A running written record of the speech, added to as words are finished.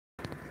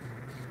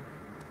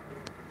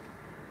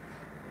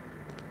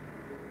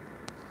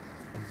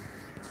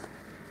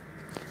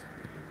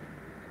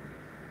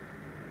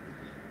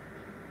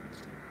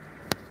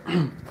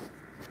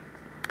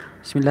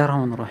بسم الله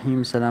الرحمن الرحيم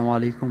السلام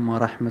عليكم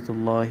ورحمة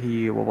الله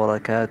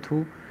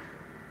وبركاته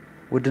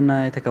ودنا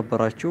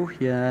يتكبراتشو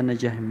يا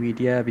نجاح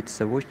ميديا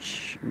ቤተሰቦች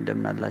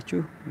እንደምን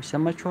አላችሁ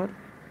ይሰማችኋል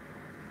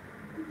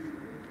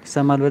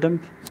ይሰማል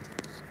በደንብ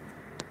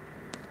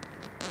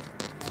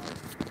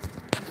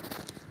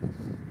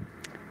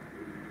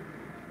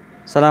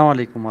السلام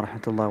عليكم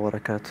ورحمة الله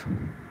وبركاته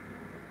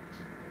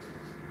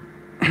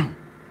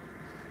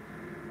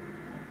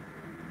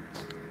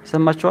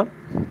ይሰማችኋል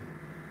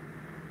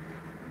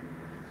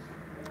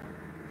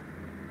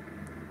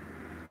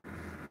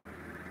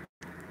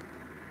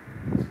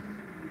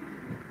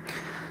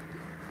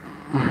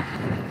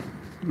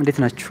እንዴት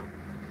ናችሁ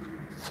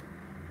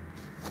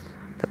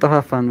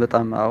ተጠፋፋን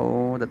በጣም አዎ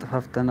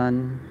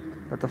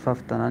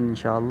ተጠፋፍተናን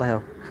ኢንሻአላህ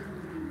ያው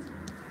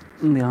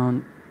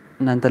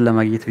እናንተን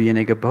ለማግኘት ብዬ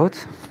ነው የገባሁት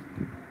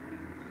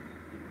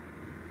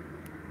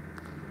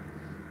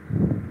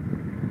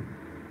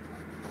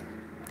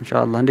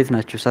ኢንሻአላህ እንዴት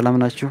ናችሁ ሰላም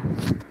ናችሁ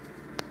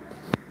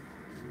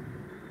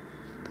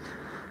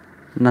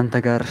እናንተ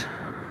ጋር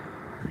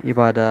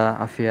ኢባዳ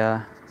አፍያ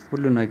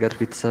ሁሉ ነገር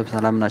ቤተሰብ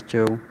ሰላም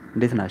ናቸው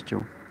እንዴት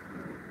ናቸው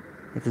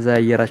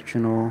የተዛየራችሁ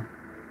ነው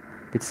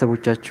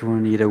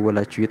ቤተሰቦቻችሁን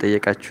እየደወላችሁ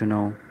እየጠየቃችሁ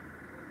ነው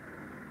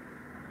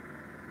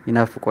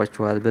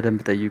ይናፍቋችኋል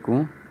በደንብ ጠይቁ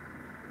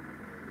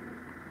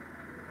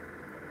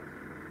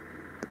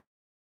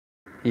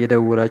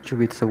እየደወላችሁ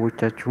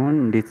ቤተሰቦቻችሁን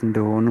እንዴት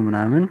እንደሆኑ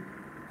ምናምን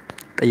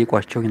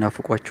ጠይቋቸው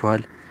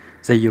ይናፍቋችኋል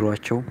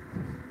ዘይሯቸው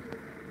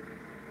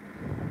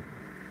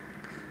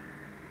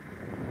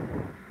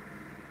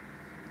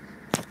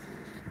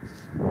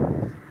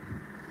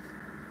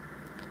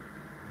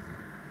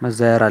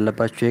መዛየር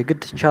አለባችሁ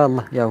የግድ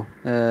ኢንሻአላህ ያው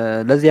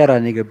ለዚያራ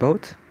ነው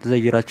የገባሁት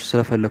ዘይራችሁ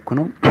ስለፈለኩ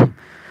ነው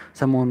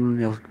ሰሞኑን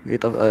ያው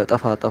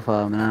ጠፋ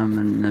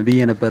ምናምን ብዬ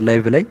ነበር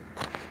ላይቭ ላይ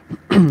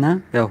እና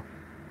ያው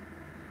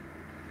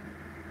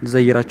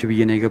ዘይራችሁ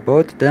ብዬ ነው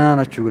የገባሁት ደህና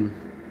ናችሁ ግን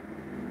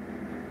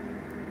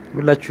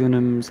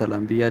ሁላችሁንም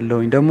ሰላም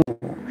ብያለሁኝ ደግሞ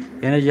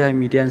የነጃህ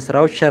ሚዲያን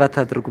ስራዎች ሼር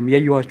አታድርጉም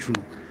ያዩዋችሁ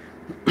ነው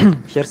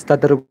ሼር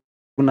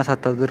ስታደርጉና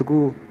ሳታደርጉ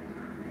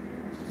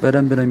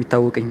በደንብ ነው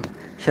የሚታወቀኝ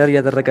ሼር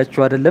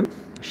ያደረጋችሁ አይደለም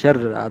ሼር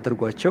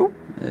አድርጓቸው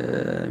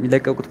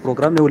የሚለቀቁት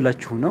ፕሮግራም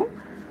ለሁላችሁ ነው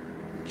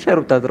ሼር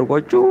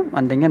ብታደርጓቸው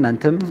አንደኛ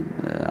እናንተም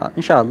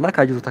ኢንሻአላህ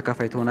ካጅሩ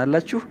ተካፋይ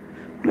ትሆናላችሁ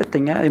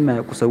ሁለተኛ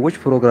የማያውቁ ሰዎች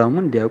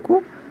ፕሮግራሙን እንዲያውቁ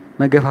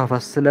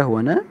መገፋፋት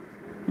ስለሆነ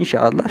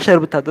ኢንሻአላህ ሼር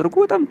ብታደርጉ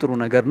በጣም ጥሩ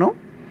ነገር ነው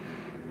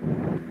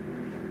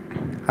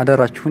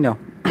አደራችሁን ያው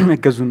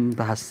እገዙን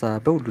በሐሳብ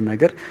በሁሉ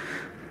ነገር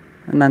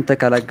እናንተ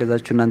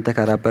ካላገዛችሁ እናንተ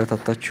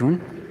ካላበረታታችሁን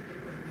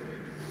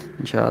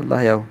ኢንሻአላህ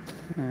ያው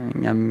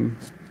እኛም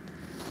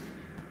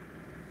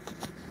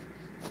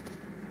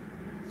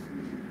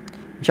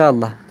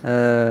ኢንሻአላህ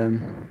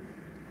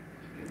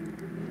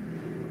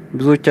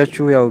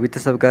ብዙዎቻችሁ ያው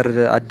ቤተሰብ ጋር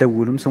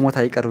አደውሉም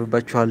ስሞታ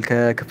ይቀርብባችኋል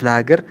ከክፍለ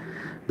ሀገር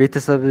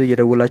ቤተሰብ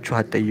እየደወላችሁ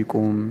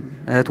አትጠይቁም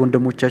እህት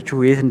ወንድሞቻችሁ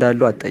የት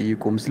እንዳሉ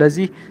አትጠይቁም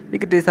ስለዚህ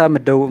የግዴታ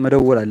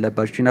መደወል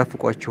አለባችሁ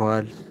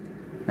ይናፍቋችኋል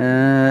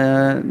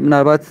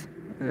ምናልባት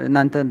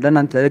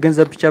ለእናንተ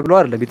ለገንዘብ ብቻ ብለው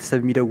አይደለም ቤተሰብ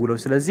የሚደውለው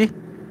ስለዚህ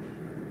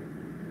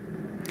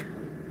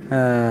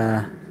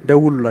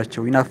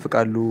ደውሉላቸው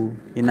ይናፍቃሉ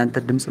የናንተ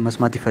ድምጽ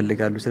መስማት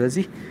ይፈልጋሉ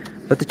ስለዚህ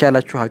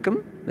በተቻላችሁ አቅም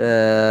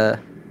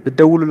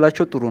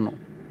ብትደውሉላቸው ጥሩ ነው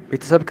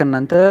ቤተሰብ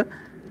ከናንተ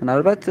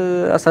ምናልባት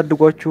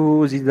አሳድጓችሁ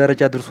እዚህ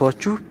ደረጃ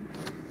ድርሷችሁ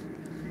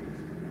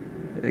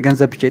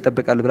ገንዘብ ብቻ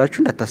ይጠብቃል ብላችሁ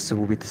እንዳታስቡ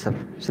ቤተሰብ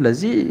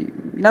ስለዚህ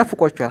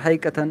ይናፍቋችኋል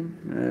ሀይቀተን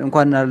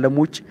እንኳን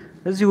ለሞጭ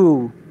እዚሁ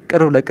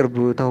ቅርብ ለቅርብ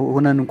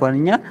ሆነን እንኳን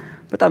እኛ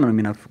በጣም ነው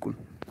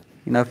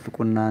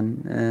ይናፍቁናን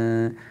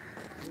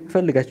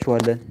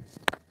ፈልጋችኋለን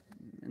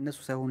እነሱ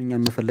ሳይሆኑ እኛ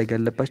መፈለግ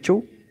ያለባቸው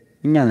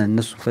እኛ ነን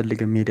እነሱ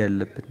ፈልገን መሄድ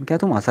ያለበት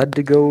ምክንያቱም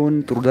አሳድገውን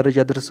ጥሩ ደረጃ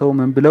ደርሰው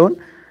ምን ብለውን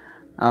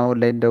አሁን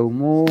ላይ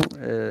ደግሞ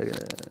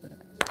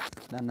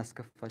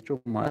ላናስከፋቸው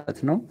ማለት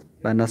ነው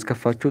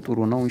ባናስከፋቸው ጥሩ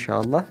ነው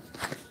ኢንሻአላህ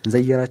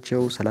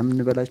ዘይራቸው ሰላም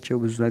እንበላቸው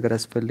ብዙ ነገር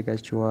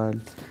ያስፈልጋቸዋል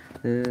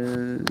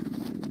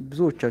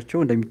ብዙዎቻቸው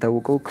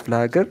እንደሚታወቀው ክፍለ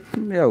ሀገር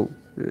ያው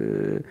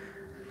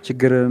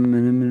ችግር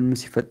ምንም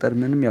ሲፈጠር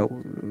ምንም ያው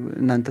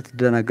እናንተ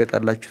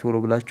ትደናገጣላችሁ ቶሎ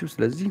ብላችሁ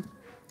ስለዚህ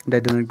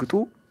እንዳይደነግጡ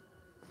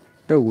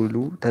ደውሉ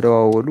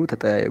ተደዋወሉ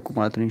ተጠያየቁ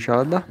ማለት ነው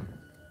ኢንሻአላህ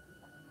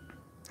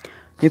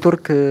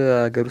ኔትወርክ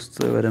ሀገር ውስጥ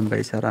በደንብ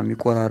አይሰራም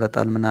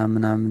ይቆራረጣል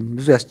ምናምን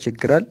ብዙ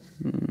ያስቸግራል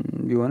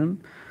ቢሆንም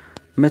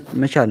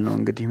መቻል ነው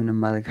እንግዲህ ምንም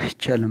ማድረግ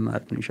አይቻልም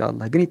ማለት ነው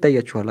ኢንሻአላህ ግን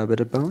ይታያችኋል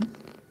በደንብ አሁን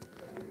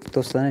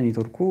ተወሰነ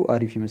ኔትወርኩ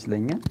አሪፍ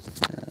ይመስለኛል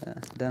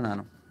ደህና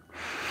ነው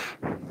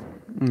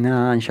እና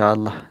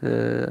ኢንሻአላህ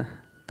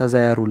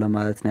ተዛያሩ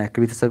ለማለት ነው ያክ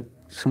ቤተሰብ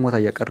ስሞታ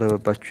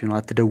ያቀረበባችሁ ነው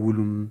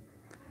አትደውሉም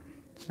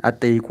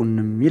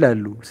አጠይቁንም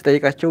ይላሉ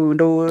ስጠይቃቸው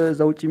እንደው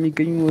እዛው ውጪ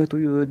የሚገኙ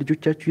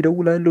ልጆቻችሁ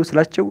ይደውላሉ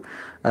ስላቸው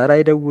አራ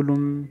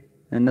አይደውሉም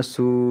እነሱ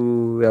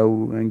ያው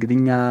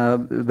እንግዲህኛ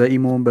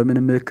በኢሞን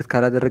በምንም ምልክት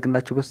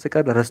ካላደረግናቸው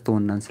በስተቀር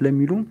ረስተውናን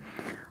ስለሚሉ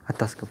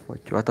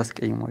አታስከፏቸው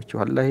አታስቀይሟቸው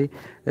አላህ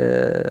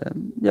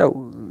ያው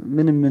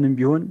ምንም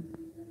ቢሆን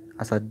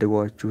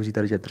አሳደጓችሁ እዚህ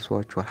ደረጃ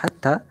ደርሷችኋል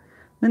hatta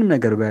ምንም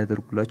ነገር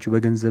ባያደርጉላችሁ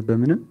በገንዘብ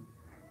በምንም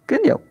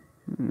ግን ያው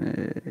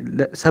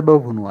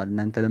ሰበብ ሆነዋል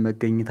እናንተ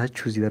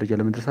ለመገኘታችሁ እዚህ ደረጃ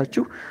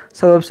ለመድረሳችሁ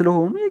ሰበብ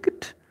ስለሆኑ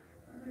የግድ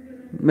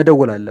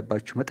መደወል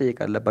አለባችሁ መጠየቅ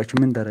አለባችሁ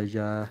ምን ደረጃ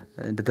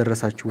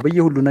እንደደረሳችሁ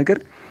በየሁሉ ነገር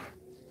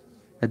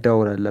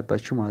መደወል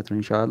አለባችሁ ማለት ነው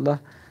ኢንሻአላህ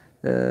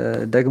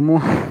ደግሞ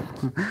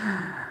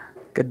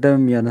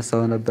ቀደም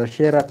ያነሳው ነበር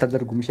ሼር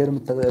አታደርጉም ሼር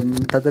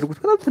የምታደርጉት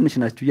በጣም ትንሽ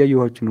ናችሁ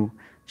እያየኋችሁ ነው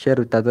ሼር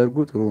ብታደርጉ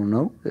ጥሩ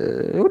ነው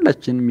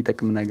ሁላችንም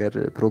የሚጠቅም ነገር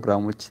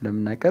ፕሮግራሞች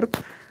ስለምናቀርብ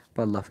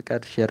በአላህ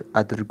ፍቃድ ሼር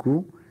አድርጉ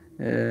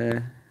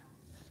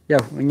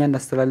ያው እኛ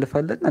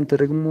እናስተላልፋለን አንተ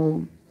ደግሞ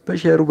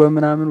በሼሩ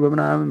በመናምን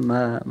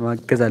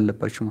ማገዝ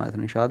አለባችሁ ማለት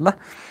ነው ኢንሻአላህ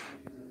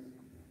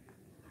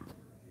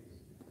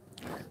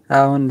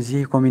አሁን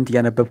እዚህ ኮሜንት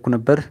ያነበብኩ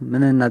ነበር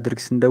ምን እናድርግ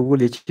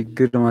ስንደውል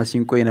የችግር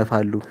ማሲንቆ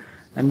ይነፋሉ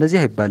እንደዚህ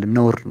አይባልም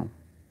ነውር ነው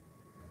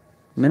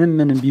ምንም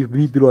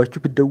ቢብሏችሁ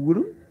ብትደውሉ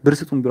ብር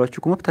ስጡን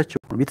ቢሏችሁ መብታችሁ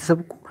ነው ቤተሰብ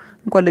እኮ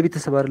እንኳን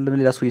ለቤተሰብ አይደለም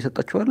ሌላ ሰው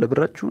እየሰጣችኋል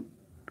ለብራችሁን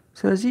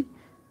ስለዚህ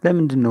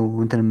ለምንድነው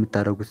እንትን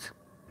የምታደርጉት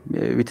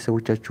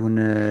ቤተሰቦቻችሁን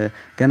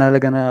ገና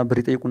ለገና ብር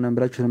ይጠይቁና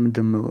ብላችሁ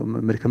ለምንድነው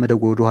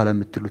ከመደወል ወደ ኋላ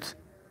የምትሉት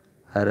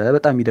አረ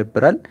በጣም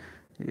ይደብራል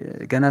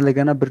ገና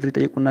ለገና ብር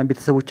ይጠይቁና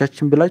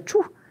ቤተሰቦቻችን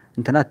ብላችሁ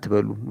እንትና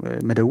አትበሉ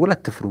መደወል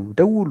አትፍሩ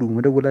ደውሉ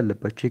መደወል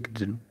አለባችሁ የግድ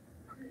ነው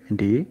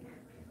እንዴ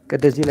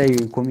ከደዚህ ላይ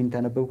ኮሜንት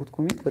ያነበብኩት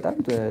ኮሜንት በጣም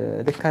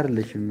ልክ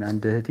አይደለሽም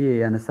አንድ እህቴ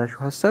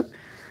ያነሳሽው ሐሳብ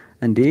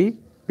እንዴ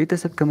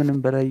ቤተሰብ ከምንም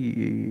በላይ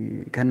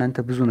ከናንተ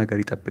ብዙ ነገር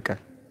ይጠብቃል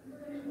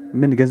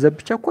ምን ገንዘብ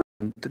ብቻ እኮ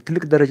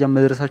ትልቅ ደረጃ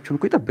መድረሳችሁን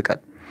እኮ ይጠብቃል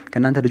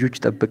ከናንተ ልጆች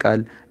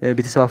ይጠብቃል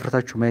ቤተሰብ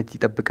አፍርታችሁ ማየት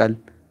ይጠብቃል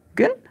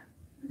ግን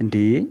እንዴ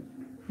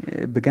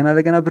በገና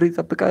ለገና ብር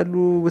ይጠብቃሉ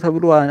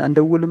ተብሎ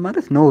አንደውልም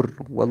ማለት ነውር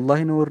ነው والله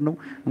ነውር ነው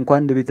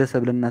እንኳን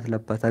ለቤተሰብ ለእናት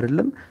ለአባት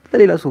አይደለም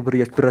ለሌላ ሰው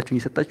ብራችሁን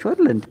እየሰጣችሁ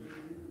አይደል እንዴ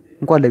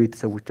እንኳን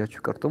ለቤተሰቦቻችሁ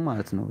ቀርቶ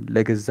ማለት ነው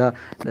ለገዛ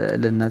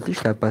ለእናትሽ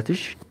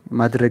ለአባትሽ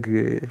ማድረግ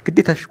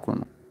ግዴታሽ እኮ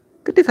ነው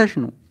ግዴታሽ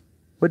ነው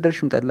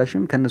ወደርሽም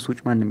ጠላሽም ከነሱ ውጭ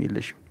ማንንም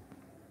የለሽም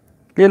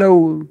ሌላው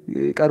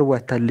ቀርቦ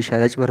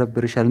ያታልሻል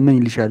ያጭበረብርሻል ምን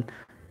ይልሻል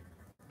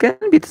ግን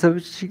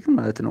ቤተሰብሽ ግን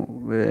ማለት ነው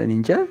እኔ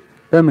እንጃ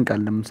በምን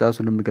ቃል ለምሳሱ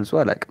ለምገልጸው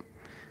አላቅም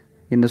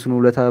የነሱን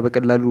ውለታ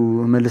በቀላሉ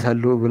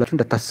መልሳለሁ ብላችሁ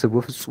እንዳታስቡ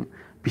ፍጹም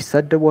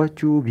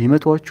ቢሳደቧችሁ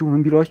ቢመቷችሁ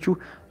ምን ቢሏችሁ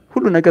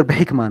ሁሉ ነገር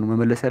በህክማ ነው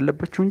መመለስ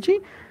ያለባችሁ እንጂ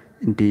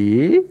እንዴ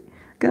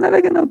ገና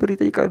ለገና ብር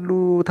ይጠይቃሉ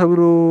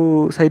ተብሎ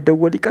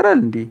ሳይደወል ይቀራል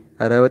እንዴ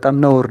አረ በጣም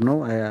ነውር ነው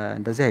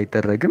እንደዚህ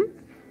አይደረግም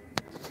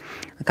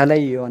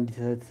ከላይ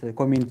አንዲት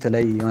ኮሜንት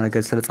ላይ የሆነ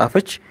ነገር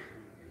ስለጻፈች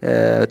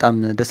በጣም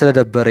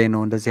ስለደበረኝ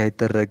ነው እንደዚህ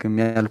አይደረግም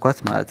ያልኳት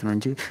ማለት ነው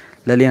እንጂ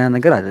ለሌላ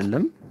ነገር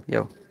አይደለም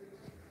ያው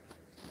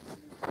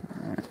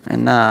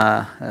እና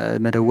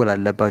መደወል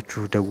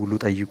አለባችሁ ደውሉ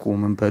ጠይቁ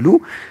ምን በሉ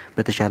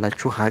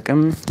በተሻላችሁ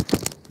አቅም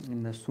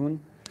እነሱን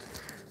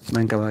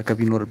መንከባከብ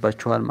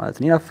ይኖርባችኋል ማለት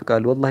ነው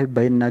ይናፍቃሉ والله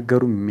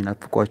ባይናገሩም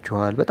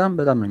የሚናፍቋችኋል በጣም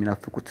ነው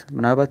የሚናፍቁት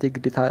ምናባት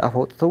የግዴታ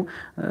አፋውጥተው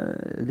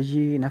ልጅ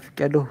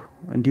ናፍቄያለሁ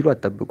እንዲሉ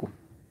አትጠብቁ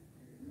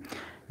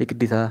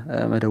የግዴታ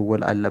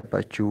መደወል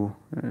አለባችሁ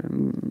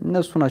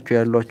እነሱ ናቸው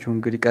ያሏችሁ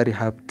እንግዲህ ቀሪ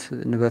ሀብት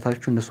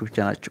ንብረታችሁ እነሱ ብቻ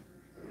ናቸው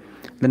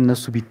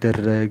ለነሱ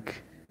ቢደረግ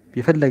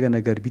የፈለገ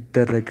ነገር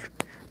ቢደረግ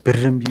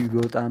ብርም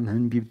ቢወጣ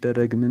ምን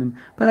ቢደረግ ምንም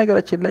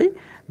በነገራችን ላይ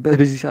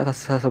በዚህ ሰዓት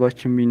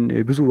አስተሳሰባችን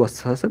ብዙ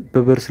አስተሳሰብ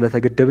በብር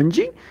ስለተገደበ እንጂ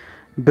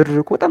ብር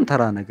እኮ በጣም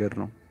ተራ ነገር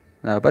ነው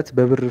አባት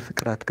በብር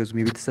ፍቅር አትገዙም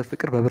የቤተሰብ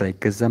ፍቅር በብር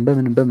አይገዛም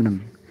በምንም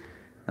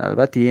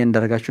አባት ይሄ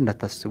እንዳረጋችሁ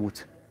እንዳታስቡት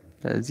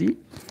ስለዚህ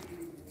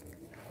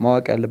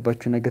ማወቅ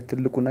ያለባችሁ ነገር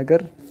ትልቁ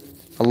ነገር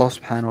አላህ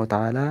Subhanahu Wa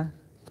Ta'ala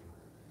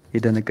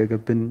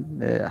የደነገገብን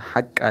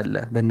ሐቅ አለ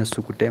በእነሱ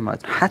ጉዳይ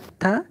ማለት ነው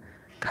hatta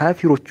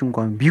ካፊሮች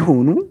እንኳን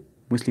ቢሆኑ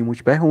ሙስሊሞች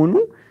ባይሆኑ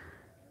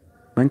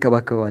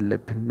መንከባከብ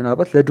አለብን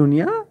ምናባት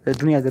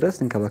ለዱንያ ድረስ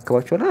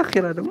እንከባከባቸዋለን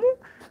አኺራ ደግሞ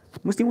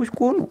ሙስሊሞች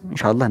ከሆኑ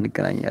ኢንሻአላህ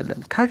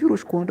እንገናኛለን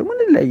ካፊሮች ከሆኑ ደግሞ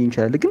እንለያይ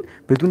እንችላለን ግን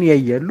በዱንያ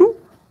ያያሉ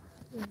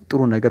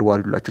ጥሩ ነገር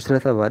ዋሉላችሁ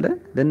ስለተባለ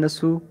ለነሱ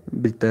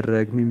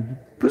ቢደረግ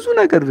ብዙ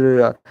ነገር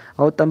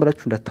አወጣን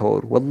ብላችሁ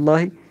እንዳታወሩ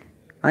والله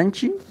አንቺ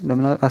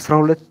ለምን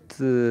 12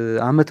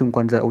 አመት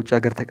እንኳን ውጭ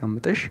ሀገር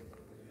ተቀምጠሽ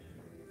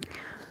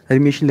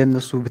እድሜሽን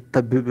ለነሱ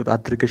ብትጠብብ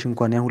አድርገሽ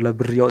እንኳን ያን ሁላ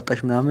ብር ያወጣሽ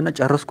ምናምን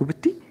ጨረስኩ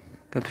ብትይ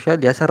ከተሻለ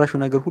ያሰራሽው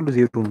ነገር ሁሉ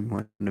ዜሮ ነው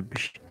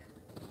የሚሆንብሽ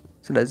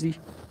ስለዚህ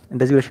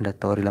እንደዚህ ብለሽ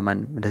እንዳታወሪ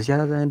ለማንም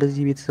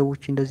እንደዚህ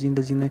ቤተሰቦች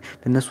እንደዚህ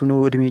ለነሱ ነው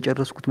እድሜ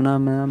የጨረስኩት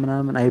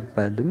ምናምን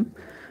አይባልም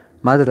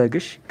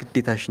ማድረግሽ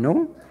ግዴታሽ ነው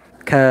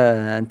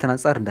ከእንትን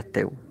አንፃር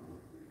እንዳታዩ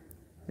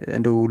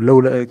እንደው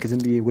ዝም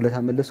ብዬ ውለታ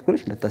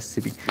መለስኩልሽ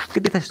እንዳታስቢ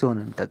ግዴታሽ ስለሆነ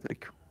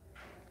የምታደርጊው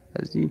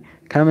ስለዚህ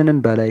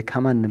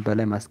ከማንም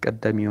በላይ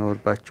ማስቀደም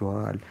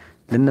ይኖርባችኋል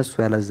ለነሱ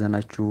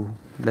ያላዘናችሁ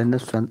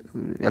ለነሱ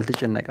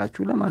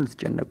ያልተጨነቃችሁ ለማን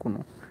ልትጨነቁ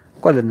ነው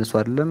እንኳን ለነሱ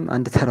አይደለም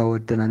አንድ ተራ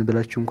ወደናን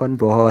ብላችሁ እንኳን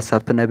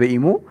በዋትስአፕ እና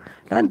በኢሞ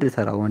ለአንድ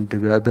ተራ ወንድ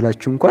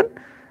ብላችሁ እንኳን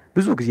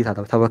ብዙ ጊዜ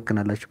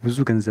ታባክናላችሁ ብዙ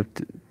ገንዘብ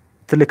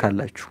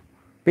ትልካላችሁ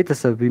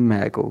ቤተሰብ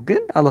የማያውቀው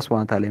ግን አላህ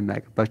Subhanahu Wa Ta'ala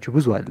የማያውቅባችሁ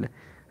ብዙ አለ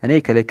እኔ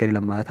ከለከለ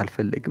ለማለት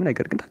አልፈልግም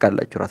ነገር ግን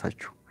ታውቃላችሁ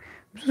ራሳችሁ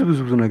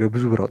ብዙ ነገር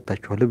ብዙ ብር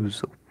አወጣችኋል ብዙ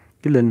ሰው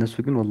ግን ለነሱ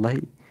ግን والله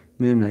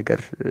ምንም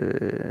ነገር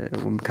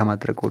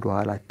ከማድረግ ወደ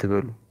ኋላ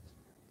አትበሉ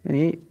እኔ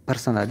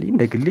ፐርሰናሊ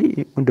እንደግሌ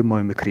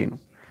ወንድማዊ ምክሬ ነው።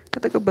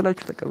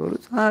 ከተቀበላችሁ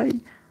ተቀበሉት። አይ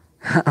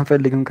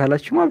አንፈልግም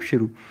ካላችሁ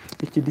አብሽሩ።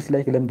 እቺ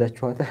ዲስላይክ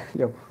ለምዳችኋታል፣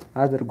 ያው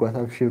አድርጓት፣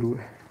 አብሽሩ፣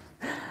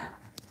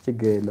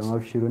 ችግር የለውም፣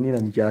 አብሽሩ። እኔ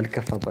ለምጄ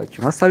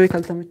አልከፋባችሁም። ሀሳቤ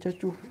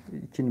ካልተመቻችሁ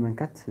እቺን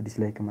መንካት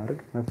ዲስላይክ ማድረግ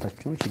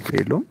መብታችሁ ነው፣ ችግር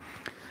የለውም።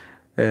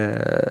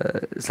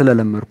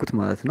 ስለለመድኩት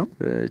ማለት ነው።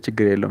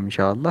 ችግር የለውም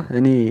ኢንሻአላህ።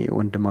 እኔ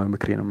ወንድማዊ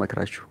ምክሬ ነው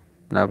መክራችሁ።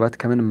 ምናልባት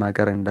ከምንም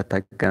ሀገር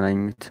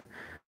እንዳታገናኙት፣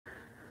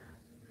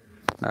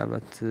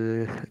 ምናልባት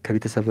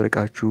ከቤተሰብ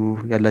ርቃችሁ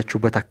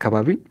ያላችሁበት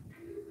አካባቢ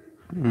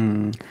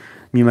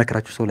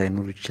የሚመክራችሁ ሰው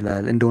ላይኖር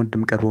ይችላል። እንደ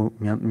ወንድም ቀርቦ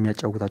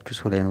የሚያጫውታችሁ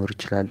ሰው ላይኖር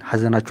ይችላል።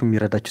 ሀዘናችሁ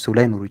የሚረዳችሁ ሰው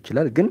ላይኖር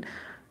ይችላል። ግን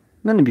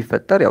ምን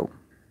ቢፈጠር ያው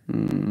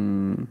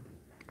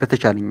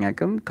በተቻለኝ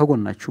አቅም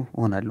ከጎናችሁ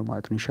እሆናለሁ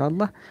ማለት ነው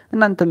ኢንሻአላህ።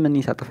 እናንተም ምን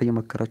ሳጠፋ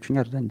እየመከራችሁኝ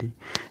አይደል እንዴ?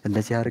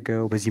 እንደዚህ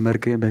አድርገው፣ በዚህ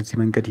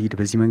መንገድ ሂድ፣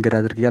 በዚህ መንገድ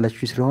አድርግ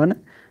ያላችሁ ስለሆነ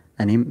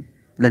እኔም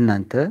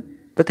ለእናንተ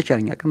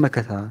በተቻለኝ አቅም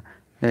መከታ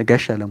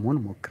ጋሻ ለመሆን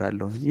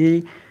እሞክራለሁ። ይሄ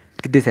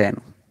ግዴታዬ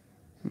ነው።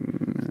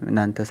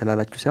 እናንተ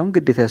ስላላችሁ ሳይሆን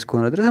ግዴታዬ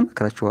እስከሆነ ድረስ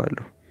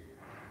እመክራችኋለሁ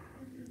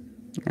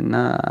እና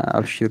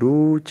አብሽሩ፣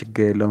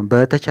 ችግር የለውም።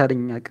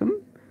 በተቻለኝ አቅም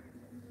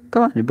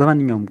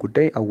በማንኛውም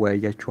ጉዳይ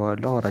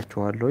አወያያችኋለሁ፣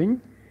 አወራችኋለሁኝ።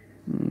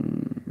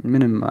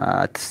 ምንም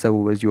አትሰቡ።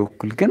 በዚህ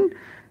በኩል ግን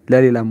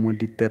ለሌላም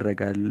ወንድ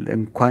ይደረጋል።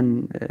 እንኳን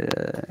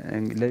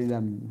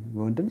ለሌላም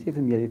ወንድም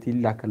ሴትም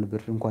ይላካል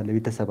ብር እንኳን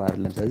ለቤተሰብ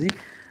አይደለም። ስለዚህ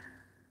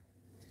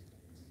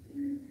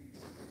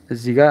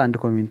እዚህ ጋር አንድ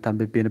ኮሜንት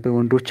አንብቤ ነበር።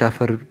 ወንዶች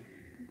አፈር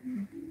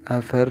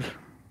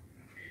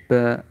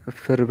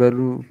በሉ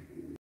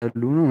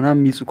ነው ምናምን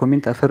የሚጽ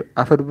ኮሜንት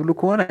አፈር ብሉ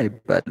ከሆነ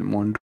አይባልም።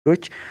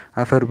 ወንዶች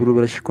አፈር ብሉ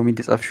ብለሽ ኮሜንት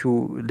የጻፍሽው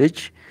ልጅ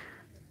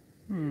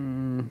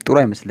ጥሩ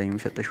አይመስለኝም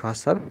የሰጠሽው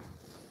ሀሳብ።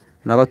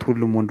 ምናልባት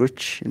ሁሉም ወንዶች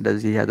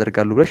እንደዚህ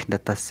ያደርጋሉ ብለሽ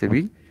እንዳታስቢ።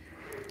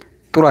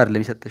 ጥሩ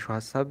አይደለም የሰጠሽው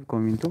ሀሳብ።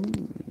 ኮሜንቱም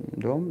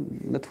እንደውም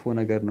መጥፎ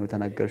ነገር ነው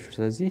የተናገርሽው።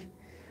 ስለዚህ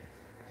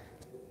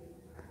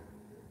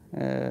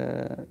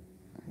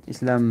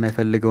ኢስላም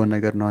የማይፈልገውን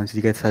ነገር ነው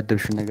እዚህ ጋር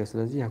የተሳደብሽው ነገር።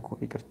 ስለዚህ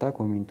ይቅርታ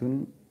ኮሜንቱን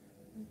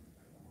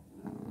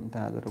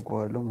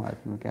ታደርገዋለሁ ማለት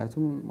ነው።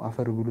 ምክንያቱም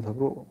አፈር ብሉ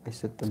ተብሎ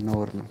አይሰጥም፣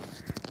 ነውር ነው።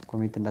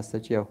 ኮሜንት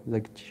እንዳትሰጪ ያው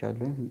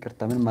ዘግቼሻለሁ።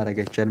 ይቅርታ ምን ማድረግ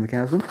አይቻልም።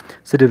 ምክንያቱም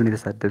ስድብ ነው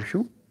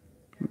የተሳደብሽው።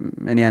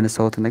 እኔ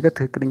ያነሳሁት ነገር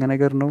ትክክለኛ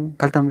ነገር ነው።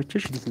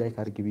 ካልተመቸሽ ዲስላይክ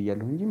አድርጊ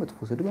ብያለሁ እንጂ መጥፎ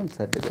ስድብ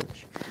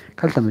አትሳደቢያለሽ።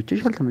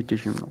 ካልተመቸሽ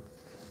አልተመቸሽም ነው፣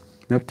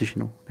 መብትሽ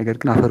ነው። ነገር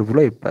ግን አፈር ብሉ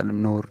አይባልም፣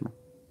 ነውር ነው።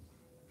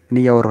 እኔ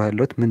ያወራሁ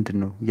ያለሁት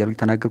ምንድነው እያልኩ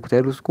ተናገርኩት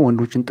ያሉት እኮ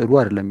ወንዶችን ጥሉ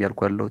አይደለም ያልኩ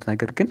ያለሁት።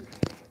 ነገር ግን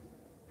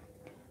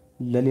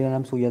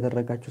ለሌላም ሰው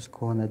እያደረጋችሁ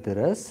እስከሆነ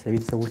ድረስ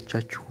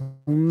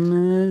ቤተሰቦቻችሁም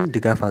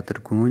ድጋፍ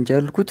አድርጉ ነው እንጂ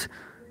ያልኩት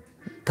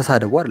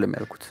ተሳደቡ አይደለም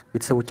ያልኩት።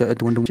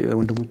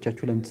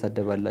 ወንድሞቻችሁ ለምን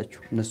ተሳደባላችሁ?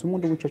 እነሱም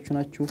ወንድሞቻችሁ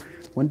ናችሁ።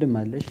 ወንድም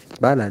አለሽ፣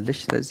 ባል አለሽ።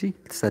 ስለዚህ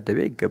ተሳደቢ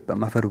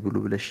አይገባም። አፈር ብሉ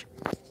ብለሽ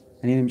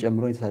እኔንም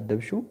ጨምሮ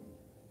የተሳደብሽው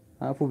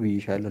አፉ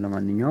ብዬሻለሁ።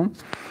 ለማንኛውም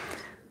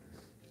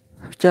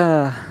ብቻ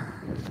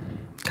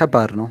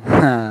ከባድ ነው።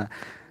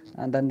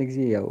 አንዳንድ ጊዜ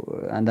ያው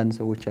አንዳንድ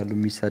ሰዎች አሉ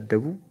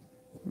የሚሳደቡ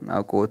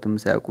አውቀውትም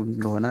ሳያውቁም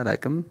እንደሆነ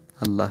አላውቅም።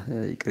 አላህ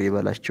ይቅር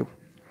ይበላቸው።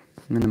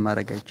 ምንም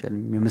ማድረግ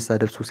አይቻልም።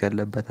 የመሳደብ ሱስ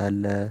ያለበት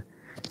አለ፣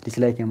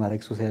 ዲስላይክ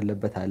የማድረግ ሱስ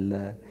ያለበት አለ።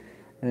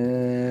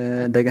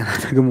 እንደገና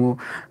ደግሞ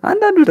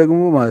አንዳንዱ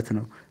ደግሞ ማለት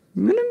ነው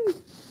ምንም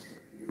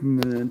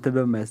እንትን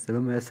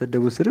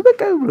በማያሰደቡ ስር በቃ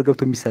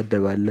ገብቶ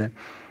የሚሳደብ አለ።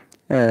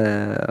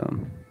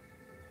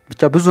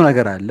 ብቻ ብዙ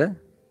ነገር አለ።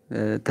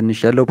 ትንሽ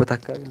ያለውበት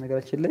አካባቢ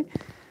ነገራችን ላይ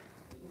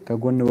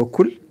ከጎን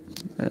በኩል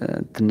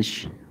ትንሽ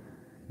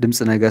ድምጽ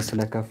ነገር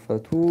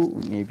ስለከፈቱ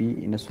ሜቢ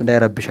እነሱ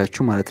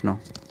እንዳይረብሻችሁ ማለት ነው።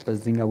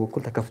 በዚህኛው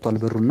በኩል ተከፍቷል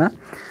በሩና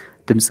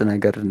ድምጽ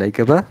ነገር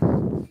እንዳይገባ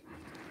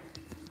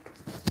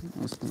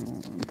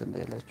እንትን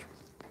እንዳይላችሁ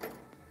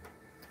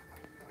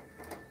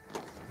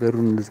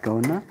በሩን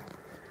እንዝጋውና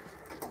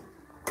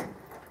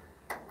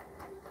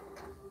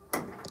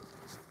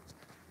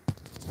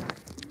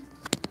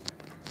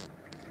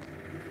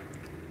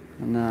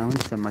እና አሁን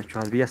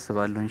ይሰማችኋል ብዬ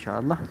አስባለሁ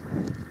ኢንሻአላህ።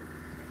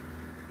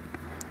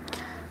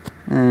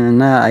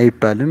 እና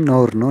አይባልም፣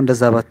 ነውር ነው።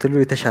 እንደዛ ባትሉ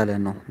የተሻለ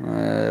ነው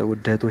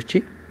ውድ እህቶቼ።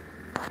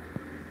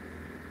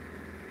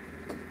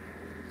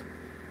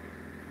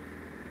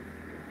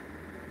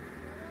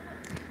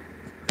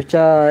 ብቻ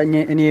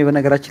እኔ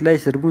በነገራችን ላይ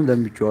ስድቡን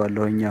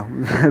ለምጄዋለሁ እኛው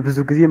ብዙ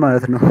ጊዜ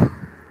ማለት ነው።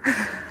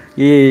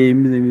 ይሄ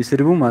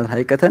ስድቡ ማለት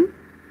ሀይቀተን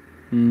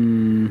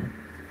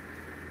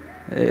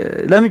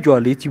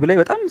ለምጄዋለሁ ዩቲዩብ ላይ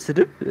በጣም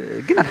ስድብ።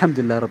 ግን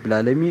አልহামዱሊላህ ረብል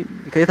ዓለሚን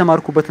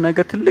ከተማርኩበት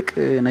ነገር ትልቅ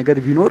ነገር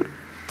ቢኖር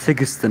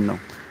ትዕግስትን ነው።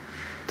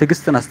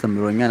 ትዕግስትን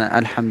አስተምሮኛል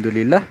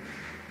አልহামዱሊላህ።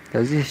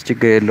 ስለዚህ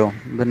ችግር የለውም።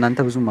 በእናንተ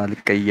ብዙም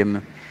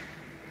አልቀየምም።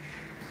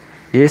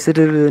 ይሄ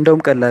ስድብ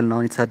እንደውም ቀላል ነው።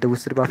 የተሳደቡት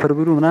ስድብ አፈር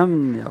ብሉ ምናምን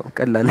ያው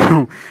ቀላል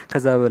ነው።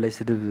 ከዛ በላይ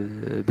ስድብ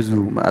ብዙ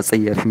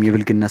አጸያፊም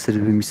የብልግና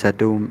ስድብ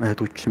የሚሳደቡ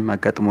እህቶችም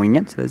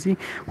አጋጥሞኛል። ስለዚህ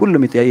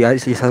ሁሉም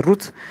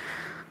የሰሩት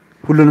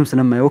ሁሉንም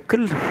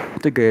ስለማይወክል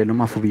ችግር የለውም።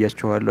 አፉ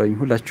ብያችኋለሁ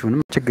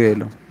ሁላችሁንም። ችግር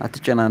የለውም፣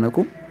 አትጨናነቁ።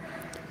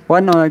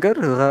 ዋናው ነገር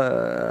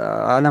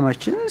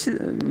ዓላማችን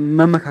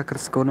መመካከር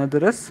እስከሆነ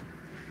ድረስ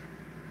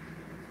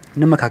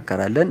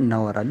እንመካከራለን፣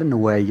 እናወራለን፣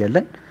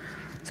 እንወያያለን።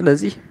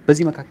 ስለዚህ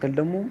በዚህ መካከል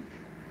ደግሞ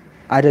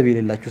አደብ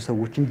የሌላቸው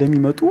ሰዎች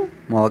እንደሚመጡ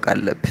ማወቅ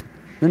አለብን።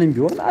 ምንም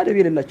ቢሆን አደብ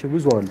የሌላቸው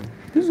ብዙ አሉ።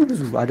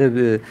 ብዙ አደብ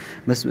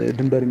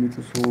ድንበር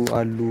የሚጥሱ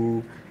አሉ።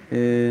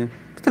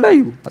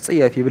 በተለያዩ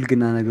አጸያፊ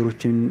የብልግና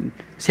ነገሮችን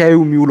ሲያዩ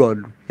የሚውሉ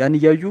አሉ። ያን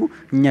እያዩ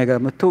እኛ ጋር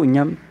መጥተው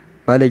እኛም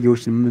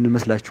ባለጌዎች ምን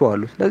መስላቸው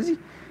አሉ። ስለዚህ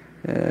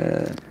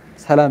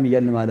ሰላም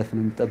እያልን ማለፍ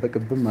ነው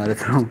የሚጠበቅብን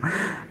ማለት ነው።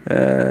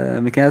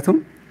 ምክንያቱም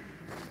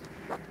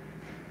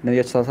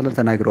ነብያችን ሰለላሁ ዐለይሂ ወሰለም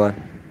ተናግረዋል።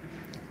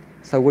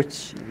 ሰዎች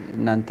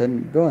እናንተን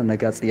በሆነ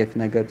ነገር አጸያፊ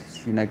ነገር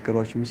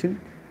ሲናገሯችሁ ምስል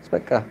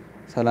በቃ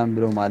ሰላም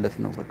ብለው ማለፍ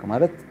ነው። በቃ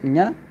ማለት እኛ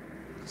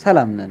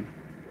ሰላም ነን፣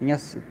 እኛ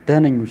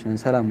ደህነኞች ነን፣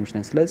 ሰላሞች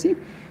ነን። ስለዚህ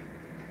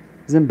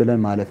ዝም ብለን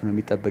ማለፍ ነው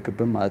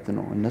የሚጠበቅብን ማለት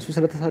ነው። እነሱ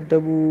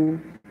ስለተሳደቡ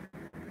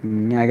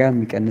እኛ ጋር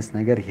የሚቀንስ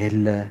ነገር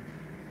የለ።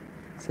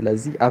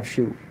 ስለዚህ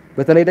አብሽሩ።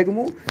 በተለይ ደግሞ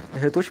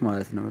እህቶች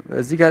ማለት ነው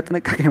እዚህ ጋር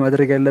ጥንቃቄ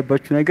ማድረግ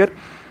ያለባችሁ ነገር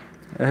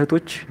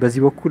እህቶች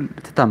በዚህ በኩል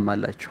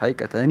ትታማላችሁ።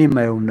 ሀቂቀት እኔ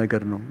የማየውም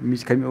ነገር ነው።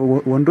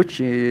 ወንዶች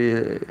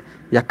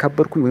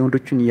ያካበርኩኝ ወይ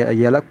ወንዶችን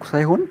ያላኩ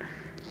ሳይሆን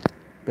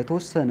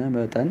በተወሰነ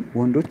መጠን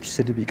ወንዶች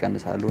ስድብ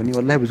ይቀንሳሉ። እኔ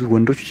ወላሂ ብዙ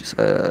ወንዶች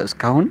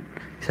እስካሁን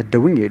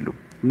የሰደቡኝ የሉም።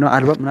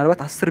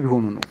 ምናልባት 10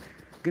 ቢሆኑ ነው።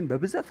 ግን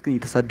በብዛት ግን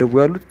እየተሳደቡ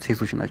ያሉት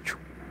ሴቶች ናቸው።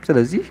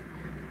 ስለዚህ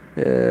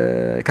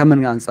ከምን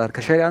አንፃር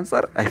ከሸሪዓ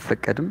አንፃር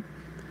አይፈቀድም።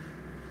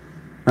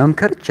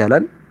 መምከር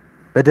ይቻላል፣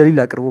 በደሊል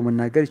አቅርቦ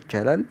መናገር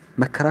ይቻላል፣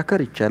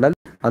 መከራከር ይቻላል።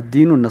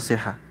 الدين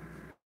النصيحة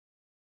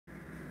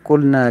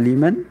قلنا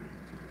لمن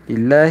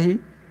لله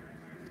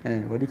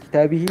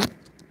ولكتابه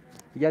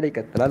እያለ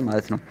ይቀጥላል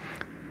ማለት ነው።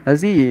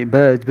 እዚህ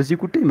በዚህ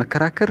ጉዳይ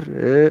መከራከር፣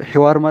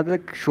 ሒዋር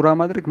ማድረግ፣ ሹራ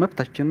ማድረግ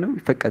መብታችን ነው፣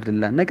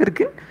 ይፈቀድልናል። ነገር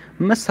ግን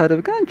መሳደብ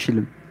ግን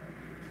አንችልም።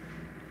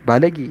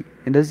 ባለጌ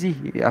እንደዚህ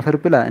አፈር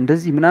ብላ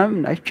እንደዚህ ምናምን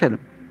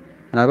አይቻልም።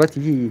 ምናልባት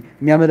ይሄ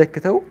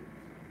የሚያመለክተው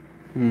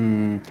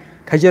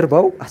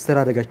ከጀርባው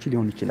አስተዳደጋችን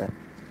ሊሆን ይችላል።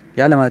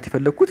 ያለ ማለት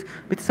የፈለኩት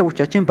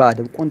ቤተሰቦቻችን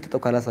በአደብ ቆንጥጠው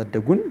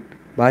ካላሳደጉን፣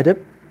 በአደብ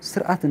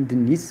ስርዓት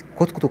እንድንይዝ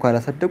ኮትኩቶ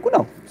ካላሳደጉን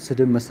ነው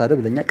ስድብ መሳደብ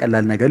ለኛ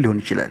ቀላል ነገር ሊሆን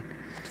ይችላል።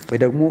 ወይ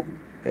ደግሞ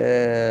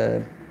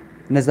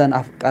እነዛን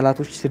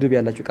ቃላቶች ስድብ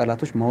ያላቸው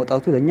ቃላቶች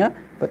ማውጣቱ ለኛ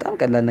በጣም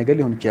ቀላል ነገር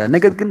ሊሆን ይችላል።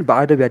 ነገር ግን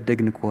በአደብ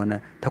ያደግን ከሆነ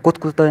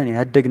ተኮትኩተን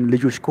ያደግን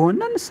ልጆች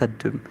ከሆነ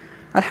እንሰድም።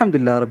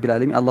 አልহামዱሊላህ ረቢል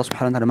ዓለሚን አላህ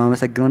Subhanahu Wa Ta'ala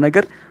ማመሰግነው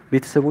ነገር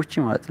ቤተሰቦቼ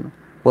ማለት ነው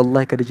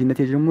ወላሂ ከልጅነቴ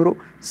ጀምሮ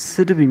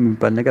ስድብ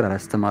የሚባል ነገር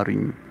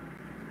አላስተማሩኝም።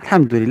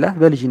 አልহামዱሊላህ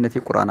በልጅነቴ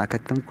ቁርአን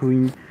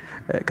አከተምኩኝ።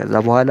 ከዛ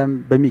በኋላም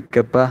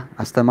በሚገባ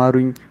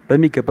አስተማሩኝ።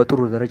 በሚገባ ጥሩ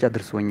ደረጃ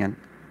ደርሶኛል።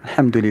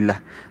 አልহামዱሊላህ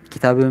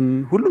ኪታብም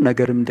ሁሉ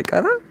ነገርም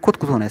እንደቀራ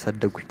ኮትኩቶ ነው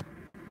ያሳደጉኝ።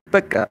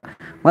 በቃ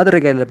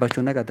ማድረግ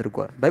ያለባቸው ነገር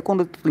አድርጓል።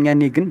 ባይቆንጥጡኝ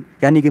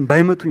ያኔ ግን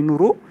ባይመቱኝ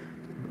ኑሮ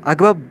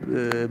አግባብ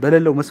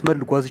በሌለው መስመር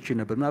ልጓዝ ይችል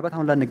ነበር። ምናልባት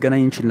አሁን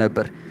ላንገናኝ እንችል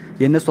ነበር።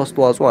 የነሱ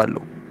አስተዋጽኦ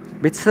አለው።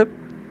 ቤተሰብ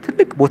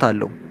ትልቅ ቦታ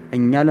አለው።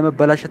 እኛ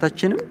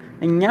ለመበላሸታችንም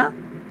እኛ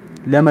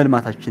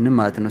ለመልማታችንም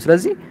ማለት ነው።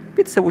 ስለዚህ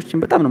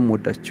ቤተሰቦችን በጣም ነው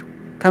የምወዳቸው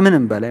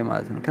ከምንም በላይ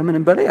ማለት ነው።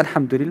 ከምንም በላይ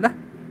አልহামዱሊላህ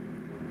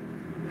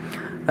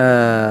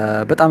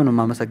በጣም ነው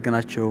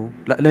የማመሰግናቸው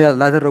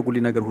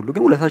ላደረጉልኝ ነገር ሁሉ።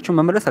 ግን ውለታቸውን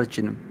መመለስ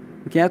አልችልም።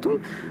 ምክንያቱም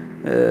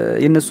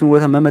የነሱን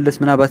ውለታ መመለስ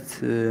ምናባት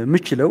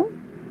የምችለው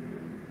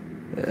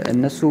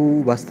እነሱ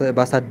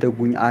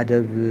ባሳደጉኝ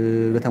አደብ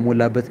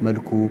በተሞላበት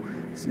መልኩ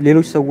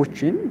ሌሎች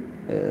ሰዎችን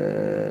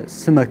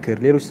ስመክር፣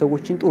 ሌሎች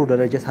ሰዎችን ጥሩ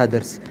ደረጃ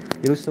ሳደርስ፣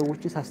 ሌሎች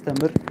ሰዎችን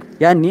ሳስተምር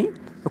ያኔ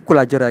እኩል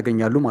አጀር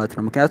ያገኛሉ ማለት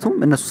ነው። ምክንያቱም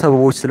እነሱ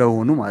ሰበቦች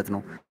ስለሆኑ ማለት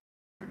ነው።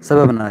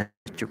 ሰበብ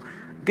ናቸው።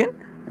 ግን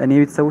እኔ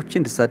ቤተሰቦቼ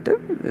እንድሳደብ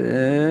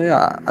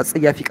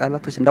አጸያፊ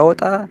ቃላቶች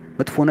እንዳወጣ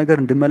መጥፎ ነገር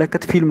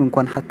እንድመለከት ፊልም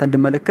እንኳን ሐታ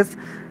እንድመለከት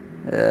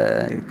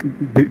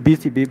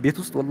ቤት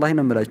ውስጥ ወላሂ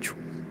ነው የምላችሁ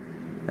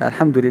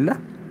አልহামዱሊላህ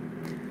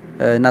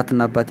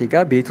እናትና አባቴ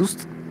ጋር ቤት ውስጥ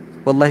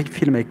ወላሂ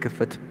ፊልም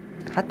አይከፈትም።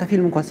 ሐታ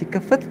ፊልም እንኳን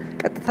ሲከፈት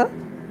ቀጥታ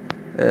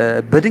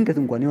በድንገት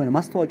እንኳን የሆነ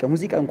ማስተዋቂያ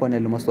ሙዚቃ እንኳን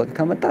ያለው ማስተዋቂያ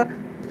ከመጣ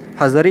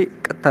ፋዘሬ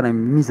ቀጥታ ነው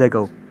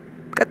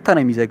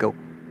የሚዘጋው።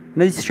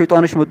 እነዚህ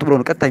ሸይጣኖች መጡ ብሎ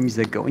ነው ቀጥታ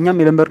የሚዘጋው። እኛም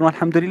የለመድነው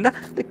አልহামዱሊላህ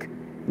ልክ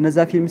እነዛ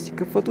ፊልም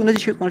ሲከፈቱ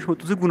እነዚህ ሸይጣኖች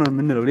መጡ ዝጉ ነው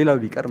የምንለው፣ ሌላው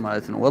ቢቀር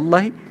ማለት ነው።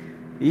 ወላሂ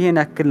ይሄን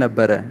ያክል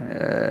ነበረ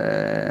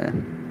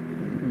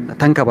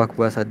ተንከባክቦ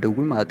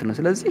ያሳደጉኝ ማለት ነው።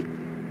 ስለዚህ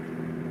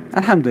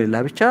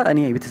አልহামዱሊላህ ብቻ እኔ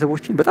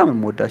ቤተሰቦችን በጣም ነው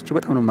የምወዳቸው፣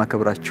 በጣም ነው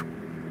የማከብራቸው።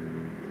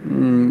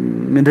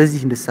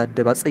 እንደዚህ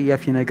እንድሳደብ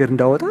አጸያፊ ነገር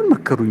እንዳወጣ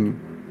አልመከሩኝም።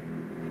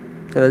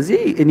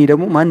 ስለዚህ እኔ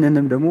ደግሞ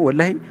ማንንም ደግሞ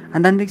ወላሂ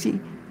አንዳንድ ጊዜ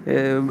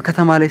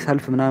ከተማ ላይ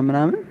ሳልፍ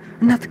ምናምን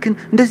እናትህን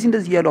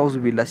እንደዚህ ያለው አውዙ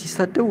ቢላህ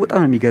ሲሳደቡ በጣም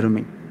ነው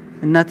የሚገርመኝ።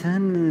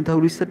 እናትህን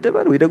ተብሎ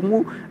ይሰደባል ወይ ደግሞ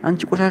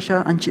አንቺ ቆሻሻ፣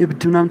 አንቺ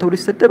እብድ ምናምን ተብሎ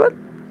ይሰደባል?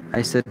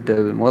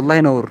 አይሰደብም። ወላሂ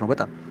ነውር ነው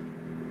በጣም።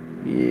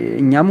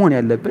 እኛ መሆን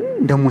ያለብን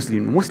እንደ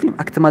ሙስሊም ነው። ሙስሊም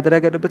አክት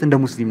ማድረግ ያለበት እንደ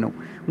ሙስሊም ነው።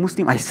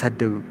 ሙስሊም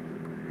አይሳደብም።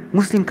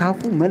 ሙስሊም ካፉ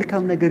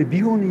መልካም ነገር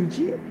ቢሆን እንጂ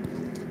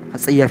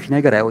አጸያፊ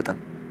ነገር አይወጣም።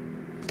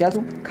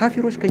 ምክንያቱም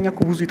ካፊሮች ከኛ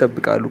እኮ ብዙ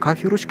ይጠብቃሉ።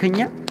 ካፊሮች ከኛ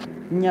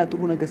እኛ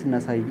ጥሩ ነገር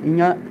ስናሳይ፣ እኛ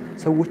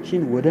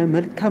ሰዎችን ወደ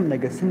መልካም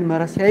ነገር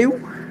ስንመራ ሲያዩ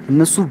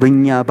እነሱ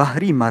በእኛ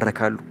ባህሪ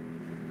ይማረካሉ።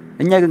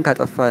 እኛ ግን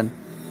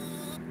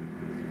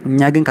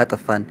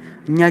ካጠፋን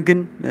እኛ ግን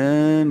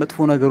መጥፎ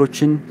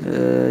ነገሮችን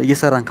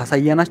እየሰራን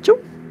ካሳያናቸው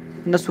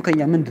እነሱ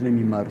ከኛ ምንድነው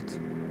የሚማሩት?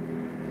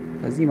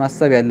 ስለዚህ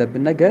ማሰብ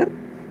ያለብን ነገር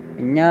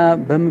እኛ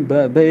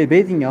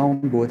በየትኛውም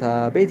ቦታ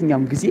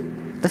በየትኛውም ጊዜ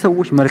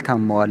ለሰዎች መልካም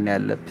መዋል ነው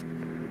ያለብን።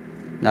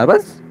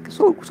 ምናልባት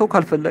ሰው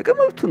ካልፈለገ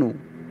መብቱ ነው፣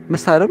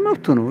 መሳደብ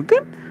መብቱ ነው።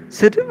 ግን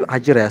ስድብ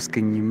አጅር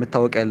አያስገኝም።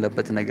 መታወቅ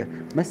ያለበት ነገር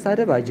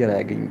መሳደብ አጅር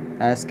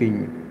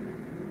አያስገኝም።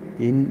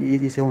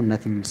 የሰው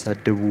እናት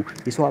የሚሳደቡ፣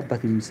 የሰው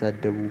አባት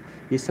የሚሳደቡ፣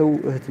 የሰው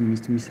እህት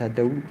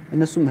የሚሳደቡ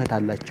እነሱም እህት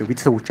አላቸው፣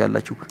 ቤተሰቦች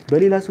አላቸው፣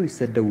 በሌላ ሰው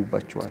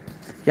ይሰደቡባቸዋል።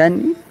 ያኔ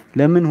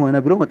ለምን ሆነ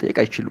ብለው መጠየቅ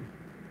አይችሉም።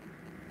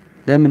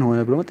 ለምን ሆነ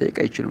ብለው መጠየቅ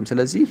አይችሉም።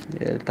 ስለዚህ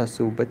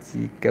ታስቡበት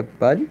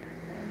ይገባል።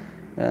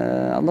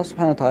 አላህ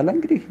Subhanahu Wa Ta'ala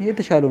እንግዲህ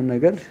የተሻለውን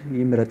ነገር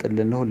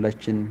ይምረጥልን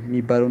ለሁላችን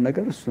የሚባለው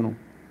ነገር እሱ ነው።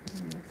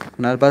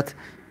 ምናልባት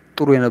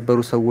ጥሩ የነበሩ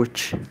ሰዎች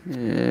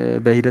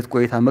በሂደት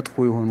ቆይታ መጥፎ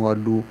ይሆኑ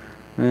አሉ።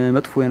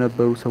 መጥፎ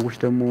የነበሩ ሰዎች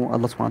ደግሞ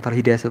አላህ Subhanahu Wa Ta'ala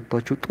ሂዳያ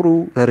ሰጥቷቸው ጥሩ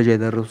ደረጃ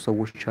የደረሱ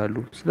ሰዎች አሉ።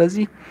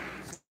 ስለዚህ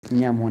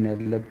እኛ መሆን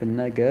ያለብን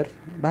ነገር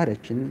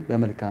ባህሪያችን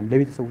በመልካም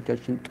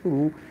ለቤተሰቦቻችን ጥሩ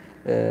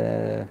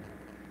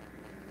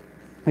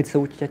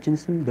ቤተሰቦቻችን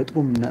ስም በጥሩ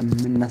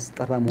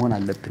የምናስጠራ መሆን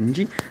አለብን እንጂ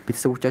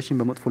ቤተሰቦቻችን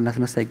በመጥፎ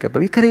ልናስነሳ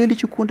አይገባም። የከሌ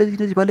ልጅ እኮ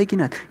እንደዚህ ባለጌ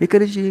ናት፣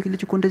 የከሌ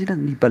ልጅ እኮ እንደዚህ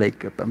ናት ሊባል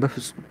አይገባም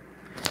በፍጹም።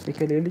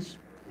 የከሌ ልጅ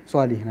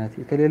ሷሊህ ናት፣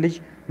 የከሌ ልጅ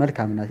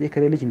መልካም ናት፣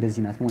 የከሌ ልጅ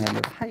እንደዚህ ናት መሆን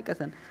ያለበት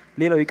ሐቂቀተን።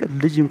 ሌላው ይቀር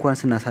ልጅ እንኳን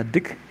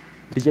ስናሳድግ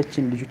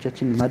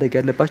ልጆቻችን ማደግ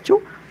ያለባቸው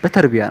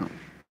በተርቢያ ነው።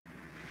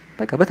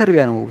 በቃ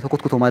በተርቢያ ነው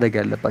ተኮትኩቶ ማደግ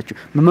ያለባቸው።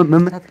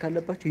 መመታት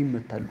ካለባቸው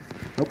ይመታሉ፣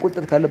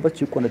 መቆጠጥ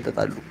ካለባቸው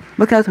ይቆነጠጣሉ።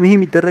 ምክንያቱም ይሄ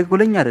የሚደረገው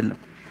ለኛ አይደለም፣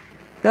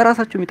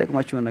 ለራሳቸው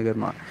የሚጠቅማቸው ነገር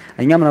ነው።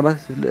 እኛ ምናልባት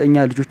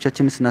እኛ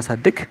ልጆቻችንን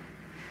ስናሳድግ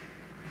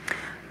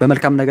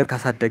በመልካም ነገር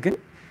ካሳደግን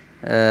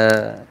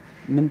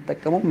ምን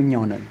ተጠቀመው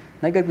እኛው ነን።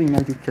 ነገር ግን እኛ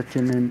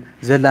ልጆቻችንን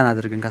ዘላን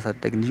አድርገን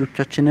ካሳደግን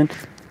ልጆቻችንን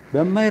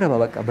በማይረባ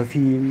በቃ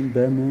በፊልም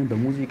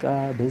በሙዚቃ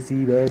በዚህ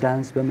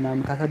በዳንስ በመናም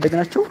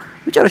ካሳደግናቸው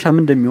መጨረሻ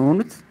ምን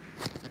እንደሚሆኑት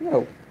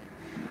ያው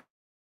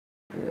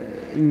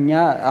እኛ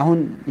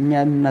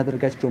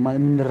የምናደርጋቸው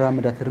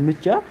የምንራመዳት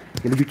እርምጃ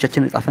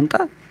የልጆቻችንን ዕጣ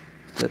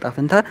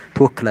ፈንታ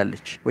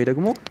ትወክላለች ወይ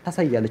ደግሞ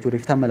ታሳያለች፣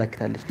 ወደፊት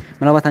ታመላክታለች።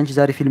 ምናልባት አንቺ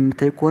ዛሬ ፊልም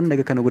የምታይ ከሆነ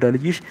ነገ ከነገ ወዲያ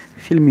ልጅሽ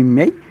ፊልም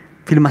የሚያይ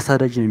ፊልም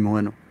አሳዳጅ ነው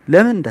የሚሆነው።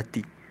 ለምን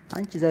እንዳትይ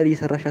አንቺ ዛሬ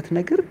የሰራሻት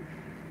ነገር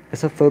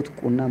ከሰፈሩት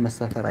ቁና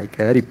መሳፈር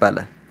አይቀር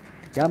ይባላል።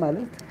 ያ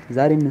ማለት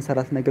ዛሬ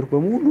የምንሰራት ነገር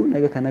በሙሉ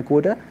ነገ ከነገ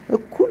ወዲያ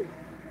እኩል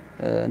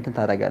እንትን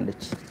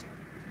ታደርጋለች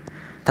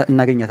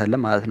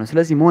እናገኛታለን ማለት ነው።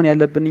 ስለዚህ መሆን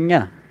ያለብን እኛ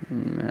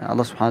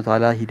አላህ Subhanahu Wa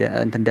Ta'ala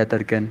እንትን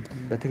እንዲያደርገን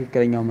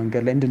በትክክለኛው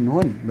መንገድ ላይ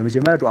እንድንሆን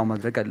በመጀመሪያ ዱዓ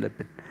ማድረግ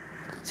አለብን።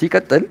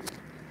 ሲቀጥል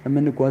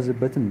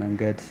የምንጓዝበትን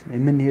መንገድ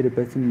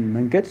የምንሄድበትን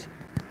መንገድ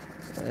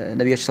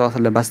ነብያችን ሰለላሁ ዐለይሂ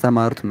ወሰለም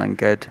ባስተማሩት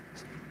መንገድ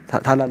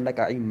ታላላቅ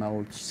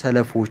ኢማሞች፣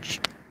 ሰለፎች፣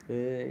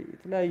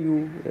 የተለያዩ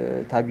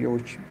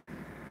ታቢዖች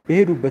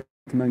የሄዱበት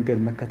መንገድ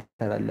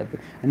መከተል አለብን።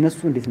 እነሱ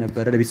እንዴት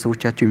ነበር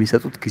ለቤተሰቦቻቸው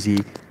የሚሰጡት ጊዜ፣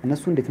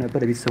 እነሱ እንዴት ነበር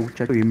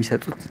ለቤተሰቦቻቸው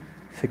የሚሰጡት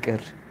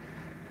ፍቅር፣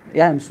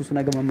 ያን እሱ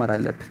ነገር መማር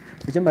አለብን።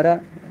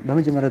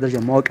 በመጀመሪያ ደረጃ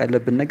ማወቅ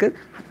ያለብን ነገር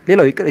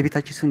ሌላው ይቅር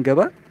ቤታችን ስንገባ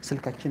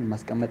ስልካችንን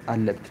ማስቀመጥ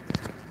አለብን።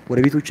 ወደ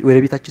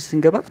ቤታችን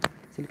ስንገባ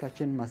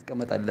ስልካችንን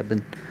ማስቀመጥ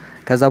አለብን።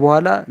 ከዛ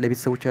በኋላ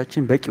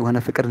ለቤተሰቦቻችን በቂ የሆነ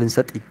ፍቅር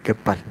ልንሰጥ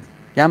ይገባል።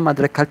 ያን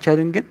ማድረግ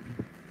ካልቻልን ግን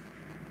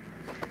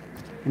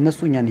እነሱ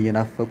እኛን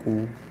እየናፈቁ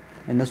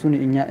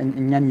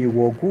እኛን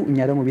እየወጉ እኛ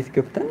ደግሞ ቤት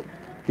ገብተን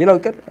ሌላው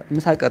ይቅር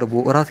ምሳ ቀርቦ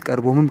እራት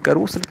ቀርቦ ምን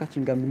ቀርቦ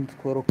ስልካችን ጋር ምን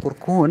ተኮረኮር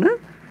ከሆነ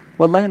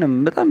والله ነው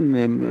በጣም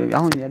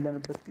አሁን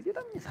ያለንበት ጊዜ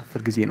በጣም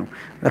ያሳፍር ጊዜ ነው።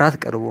 እራት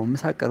ቀርቦ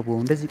ምሳ ቀርቦ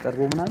እንደዚህ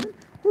ቀርቦ ምናምን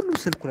ሁሉ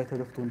ስልኩ ላይ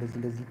ተደፍቶ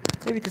እንደዚህ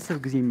የቤተሰብ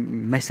ጊዜ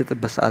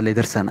የማይሰጥበት ሰዓት ላይ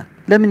ደርሰናል።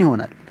 ለምን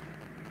ይሆናል?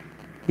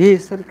 ይሄ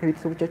ስልክ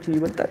ከቤተሰቦቻችን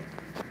ይበልጣል?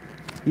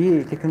 ይሄ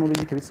ቴክኖሎጂ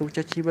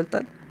ከቤተሰቦቻችን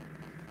ይበልጣል?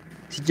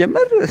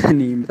 ሲጀመር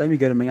እኔ በጣም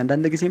ይገርመኛል።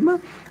 አንዳንድ ጊዜማ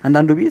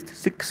አንዳንዱ ቤት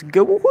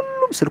ስገቡ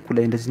ሁሉም ስልኩ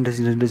ላይ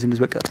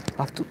እንደዚህ በቃ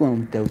አፍጥጦ ነው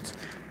የምታዩት።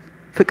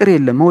 ፍቅር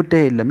የለም፣ መወዳ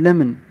የለም።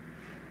 ለምን?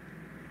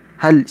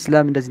 هل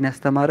الإسلام እንደዚህ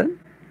ያስተማረን?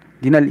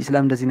 ዲን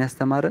الإسلام እንደዚህ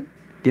ያስተማረን?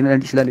 ዲን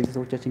الإسلام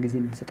ለቤተሰቦቻችን ጊዜ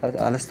እንድንሰጥ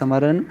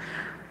አላስተማረን?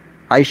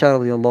 አይሻ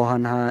ረዲየላሁ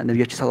ዐንሃ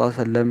ነብያችን ሰለላሁ ዐለይሂ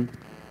ወሰለም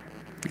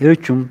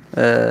ሌሎችም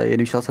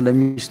የነብዩ ሰለላሁ ዐለይሂ ወሰለም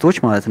ሚስቶች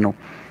ማለት ነው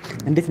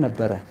እንዴት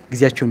ነበረ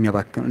ጊዜያቸውን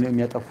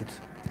የሚያጠፉት?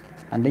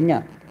 አንደኛ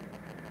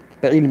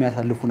በዒልም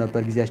ያሳልፉ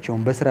ነበር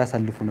ጊዜያቸውን፣ በስራ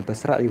ያሳልፉ ነበር።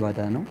 ስራ ኢባዳ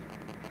ነው።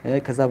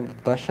 ከዛ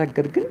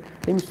ባሻገር ግን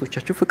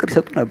ለሚስቶቻቸው ፍቅር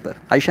ይሰጡ ነበር።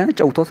 አይሻን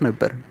ያጫውቷት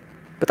ነበር፣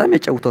 በጣም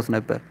ያጫውቷት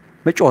ነበር።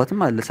 መጫወትም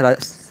አለ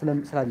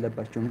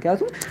ስላለባቸው።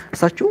 ምክንያቱም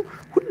እሳቸው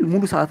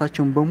ሙሉ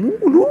ሰዓታቸውን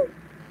በሙሉ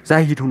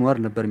ዛሂድ ሆነው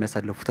ነበር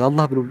የሚያሳልፉት።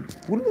 አላህ ብሎ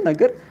ሁሉ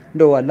ነገር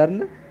እንደው አለ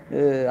አይደል?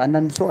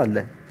 አንዳንድ ሰው አለ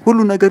ሁሉ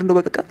ነገር እንደው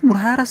በቃ ሙሉ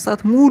 24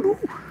 ሰዓት ሙሉ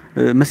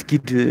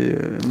መስጊድ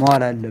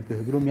መዋል አለብህ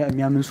ብሎ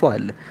የሚያምን ሰው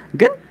አለ።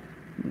 ግን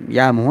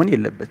ያ መሆን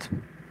የለበትም።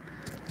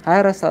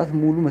 24 ሰዓት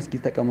ሙሉ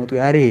መስጊድ ተቀመጡ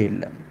ያለ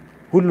የለም።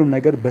 ሁሉም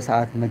ነገር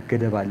በሰዓት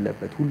መገደብ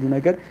አለበት። ሁሉ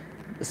ነገር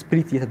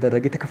ስፕሊት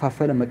እየተደረገ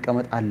የተከፋፈለ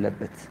መቀመጥ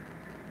አለበት።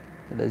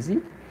 ስለዚህ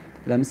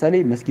ለምሳሌ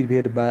መስጊድ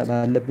ብሄድ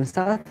ባለብን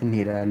ሰዓት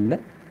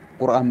እንሄዳለን፣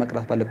 ቁርአን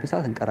መቅራት ባለብን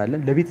ሰዓት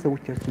እንቀራለን፣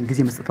 ለቤተሰቦቻችን ጊዜ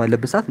መስጠት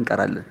ባለብን ሰዓት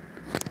እንቀራለን።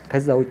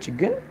 ከዛ ውጪ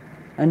ግን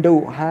እንደው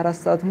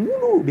 24 ሰዓት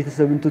ሙሉ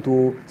ቤተሰብን ትቶ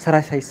ስራ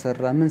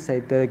ሳይሰራ ምን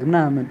ሳይደረግ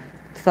ምናምን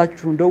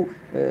ትታችሁ እንደው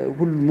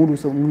ሙሉ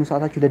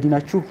ሰዓታችሁ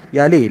ለዲናችሁ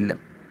ያለ የለም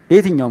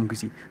የትኛውም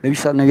ጊዜ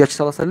ነብያችን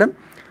ሰለላሁ ዐለይሂ ወሰለም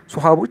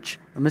ሱሐቦች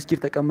መስጊድ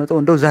ተቀምጠው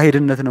እንደው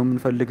ዛሂድነት ነው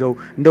የምንፈልገው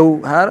እንደው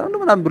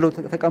ምናምን ብለው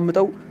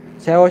ተቀምጠው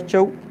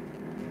ሲያዩዋቸው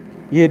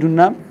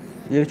ይሄዱና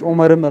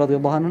ዑመርም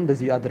ረዲየላሁ ዐንሁ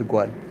እንደዚህ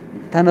አድርገዋል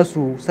ተነሱ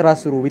ስራ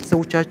ስሩ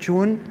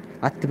ቤተሰቦቻችሁን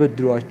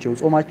አትበድሏቸው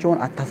ጾማቸውን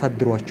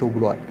አታሳድሯቸው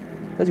ብለዋል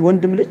ስለዚህ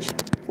ወንድም ልጅ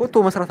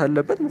ወጥቶ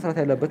መስራት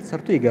ያለበት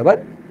ሰርቶ ይገባል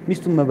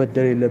ሚስቱን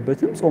መበደል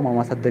የለበትም ጾማ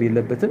ማሳደር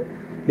የለበትም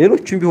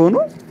ሌሎችም ቢሆኑ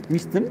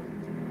ሚስትን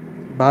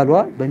ባሏ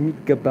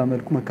በሚገባ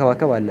መልኩ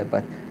መንከባከብ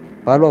አለባት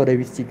ባሏ ወደ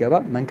ቤት ሲገባ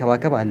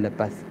መንከባከብ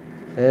አለባት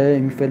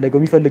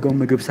የሚፈልገውን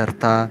ምግብ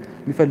ሰርታ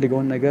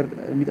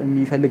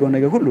የሚፈልገውን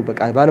ነገር ሁሉ በቃ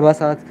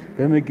ባልባሳት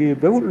በምግብ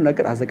በሁሉ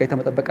ነገር አዘጋጅታ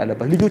መጠበቅ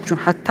አለባት ልጆቹን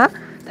ሐታ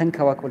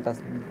ተንከባክባ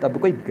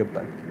ተጠብቆ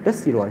ይገባል ደስ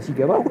ይለዋል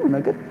ሲገባ ሁሉ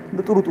ነገር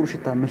ጥሩ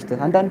ሽታ መሽተት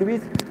አንዳንዱ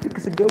ቤት ልክ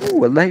ሲገቡ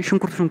ወላሂ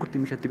ሽንኩርት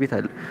የሚሸት ቤት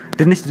አለ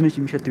ድንች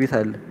የሚሸት ቤት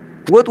አለ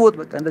ወጥ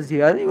በቃ እንደዚህ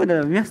ያለ የሆነ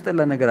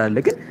የሚያስጠላ ነገር አለ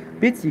ግን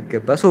ቤት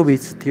ሲገባ ሰው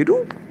ቤት ስትሄዱ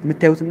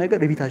የምታዩትን ነገር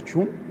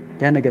ቤታችሁም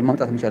ያ ነገር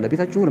ማምጣት መቻል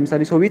ቤታችሁ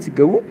ለምሳሌ ሰው ቤት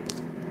ሲገቡ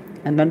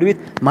አንዳንዱ ቤት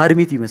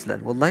ማርቤት ይመስላል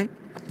ወላሂ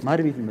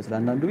ማርቤት ይመስላል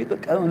አንዳንዱ ቤት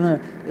በቃ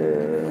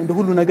እንደ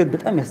ሁሉ ነገር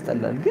በጣም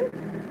ያስጠላል ግን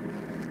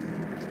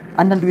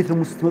አንዳንዱ ቤት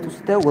ደግሞ ስትመጡ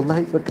ስታዩ ወላሂ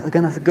በቃ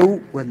ገና ሲገቡ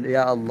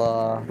ያ አላህ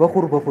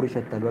በኹር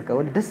ይሸታል በቃ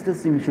ወላሂ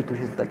ደስ የሚሽቱ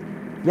ይሸታል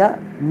ያ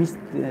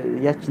ሚስት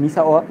ያቺ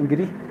ኒሳዋ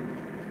እንግዲህ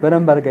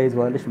በደንብ አድርጋ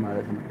ይዘዋለች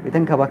ማለት ነው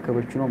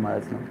የተንከባከበች ነው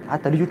ማለት ነው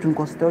ሐታ ልጆቹን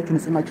እንኳን ስታዩቸው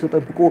ንጽህናቸው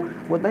ተጠብቆ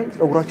ወላሂ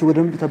ጸጉራቸው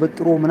በደንብ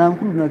ተበጥሮ ምናምን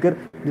ሁሉ ነገር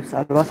ልብስ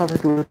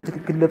አልባሳታቸው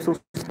ትክክል ለብሰው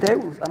ስታዩ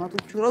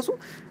ህፃናቶቹ ራሱ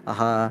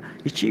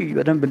እቺ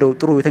በደንብ እንደው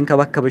ጥሩ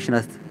የተንከባከበች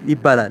ናት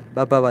ይባላል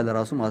በአባባል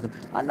ራሱ ማለት ነው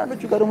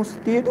አንዳንዶቹ ጋር ደግሞ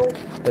ስትሄዱ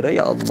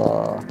ያ አላህ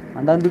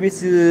አንዳንዱ ቤት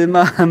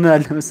ምን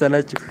አለ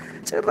መሰላችሁ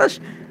ጭራሽ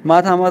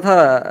ማታ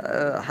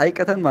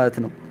ሀይቀተን ማለት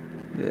ነው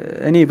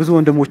እኔ ብዙ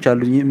ወንድሞች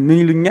አሉ ምን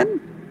ይሉኛል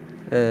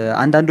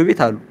አንዳንዱ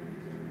ቤት አሉ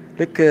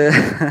ልክ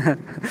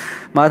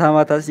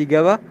ማታ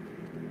ሲገባ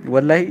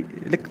ወላሂ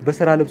ልክ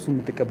በስራ ልብሱ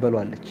የምትቀበለው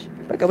አለች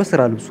በቃ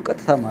በስራ ልብሱ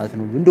ቀጥታ ማለት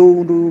ነው እንደው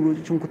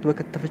ሽንኩርት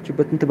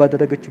በከተፈችበት እንት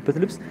ባደረገችበት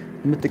ልብስ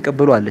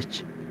የምትቀበለው አለች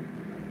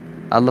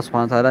አላህ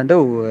Subhanahu Wa Ta'ala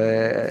እንደው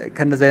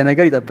ከነዛ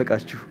ነገር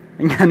ይጠብቃችሁ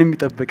እኛንም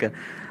ይጠብቀን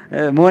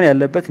መሆን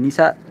ያለበት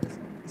ኒሳ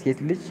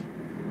ሴት ልጅ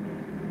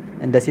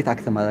እንደ ሴት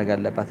አክት ማድረግ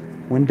አለባት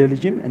ወንድ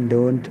ልጅም እንደ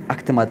ወንድ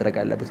አክት ማድረግ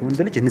አለበት ወንድ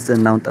ልጅ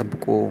ንጽህናውን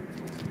ጠብቆ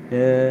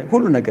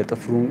ሁሉ ነገር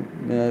ጥፍሩን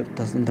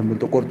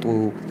ተቆርጦ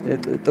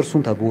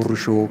ጥርሱን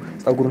ተቦርሾ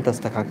ጸጉሩን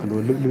ተስተካክሎ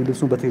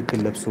ልብሱን በትክክል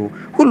ለብሶ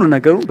ሁሉ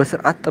ነገሩን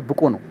በስርዓት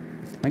ጠብቆ ነው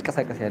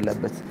መንቀሳቀስ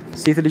ያለበት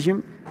ሴት ልጅም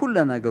ሁሉ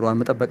ነገሯን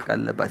መጠበቅ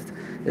አለባት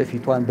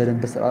ፊቷን በደንብ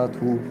በስርዓቱ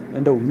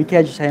እንደው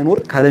ሚኪያጅ ሳይኖር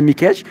ካለ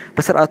ሚኪያጅ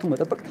በስርዓቱ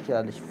መጠበቅ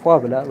ትችላለች ፏ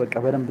ብላ በቃ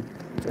በደንብ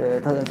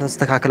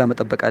ተስተካክላ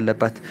መጠበቅ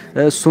አለባት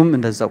እሱም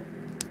እንደዛው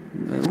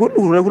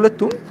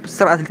ሁለቱም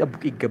ስርዓት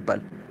ሊጠብቁ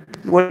ይገባል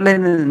ወላሂ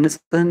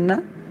ንጽህና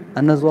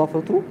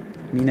አነዛፈቱ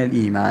ሚነል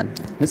ኢማን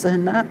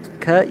ንጽህና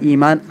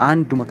ከኢማን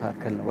አንዱ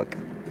መካከል ነው በቃ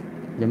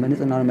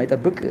የመንጽህናውን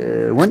የማይጠብቅ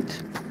ወንድ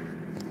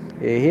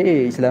ይሄ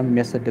እስላም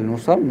የሚያሰደብ ነው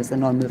እሷም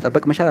ንጽህናውን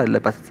መጠበቅ መቻል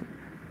አለባት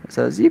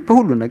ስለዚህ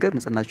በሁሉ ነገር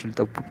ንጽህናችሁን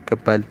ልጠብቁ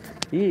ይገባል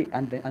ይሄ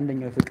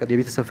አንደኛው ፍቅር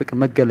የቤተሰብ ፍቅር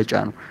መገለጫ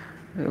ነው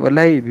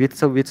ወላሂ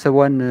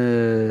ቤተሰቧን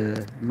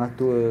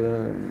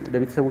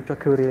ለቤተሰቦቿ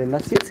ክብር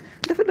የሌላት ሴት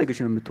እንደፈለገች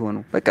ነው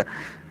የምትሆነው በቃ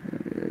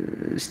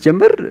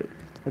ሲጀምር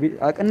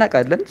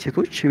አቀናቃለን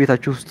ሴቶች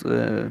ቤታችሁ ውስጥ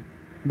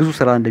ብዙ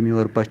ስራ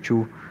እንደሚኖርባችሁ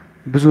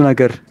ብዙ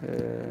ነገር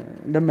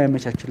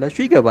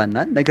እንደማይመቻችላችሁ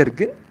ይገባናል ነገር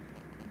ግን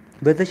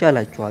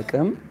በተቻላችሁ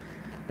አቅም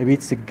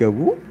ቤት ሲገቡ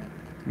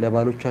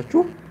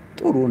ለባሎቻችሁ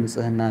ጥሩ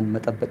ንጽህናን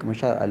መጠበቅ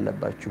መቻል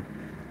አለባችሁ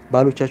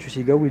ባሎቻችሁ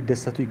ሲገቡ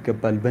ይደሰቱ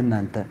ይገባል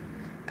በእናንተ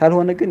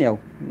ካልሆነ ግን ያው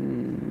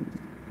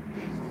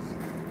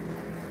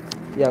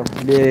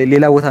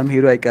ሌላ ቦታ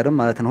መሄዱ አይቀርም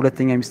ማለት ነው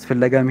ሁለተኛ ሚስት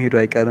ፍለጋ መሄዱ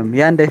አይቀርም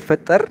ያ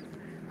እንዳይፈጠር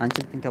አንቺ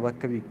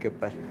ልትንከባከቢ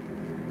ይገባል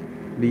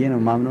ብዬ ነው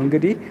ማምነው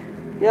እንግዲህ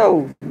ያው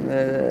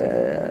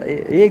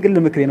ይሄ ግል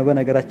ምክሬ ነው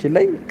በነገራችን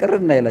ላይ ቅር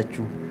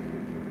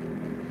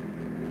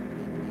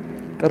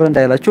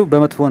እንዳይላችሁ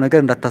በመጥፎ ነገር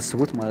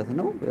እንዳታስቡት ማለት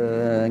ነው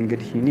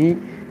እንግዲህ እኔ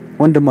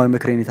ወንድማዊ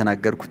ምክሬን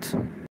የተናገርኩት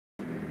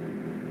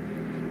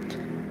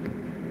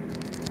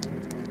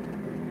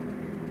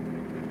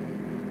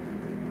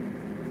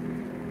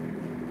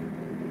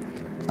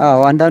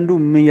አንዳንዱ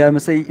ምን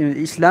ያመሰይ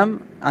ኢስላም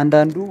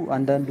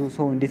አንዳንዱ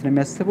ሰው እንዴት ነው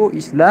የሚያስበው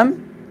ኢስላም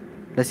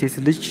ለሴት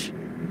ልጅ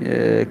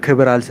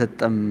ክብር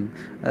አልሰጠም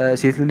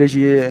ሴት ልጅ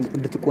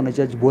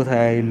እንድትቆነጃጅ ቦታ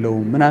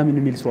የለውም ምናምን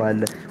የሚል ሰው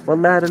አለ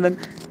ወላሂ አይደለም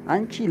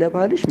አንቺ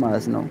ለባልሽ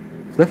ማለት ነው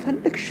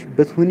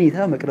በፈለግሽበት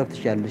ሁኔታ መቅረብ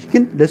ትችያለሽ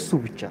ግን ለሱ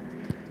ብቻ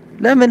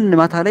ለምን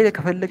ማታ ላይ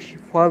ከፈለግሽ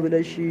ፏ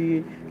ብለሽ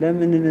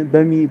ለምን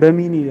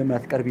በሚኒ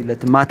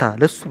ለማትቀርቢለት ማታ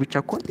ለሱ ብቻ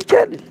እኮ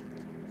ትችያለሽ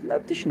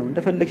ለብትሽ ነው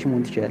እንደፈለግሽ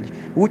መሆን ትችያለሽ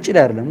ውጪ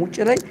ላይ አይደለም ውጪ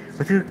ላይ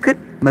በትክክል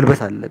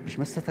መልበስ አለብሽ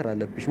መስተተር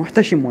አለብሽ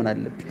ሙህተሽም መሆን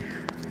አለብሽ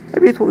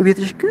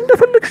ቤትሽ ግን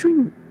እንደፈለግሽ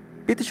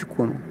ቤትሽ እኮ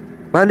ነው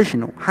ባልሽ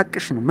ነው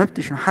ሐቅሽ ነው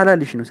መብትሽ ነው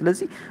ሐላልሽ ነው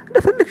ስለዚህ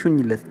እንደፈለግሽ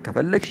ሁኚለት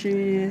ከፈለግሽ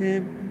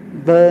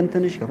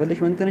በእንትንሽ ከፈለሽ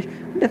መንትንሽ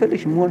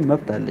እንደፈለሽ መሆን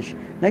መብት አለሽ።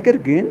 ነገር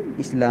ግን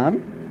ኢስላም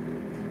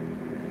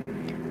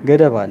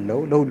ገደብ አለው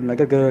ለሁሉ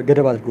ነገር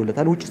ገደብ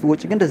አድርጎለታል።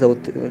 ውጪ ግን እንደዛው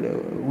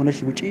ሆነሽ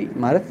ውጪ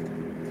ማለት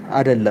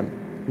አይደለም።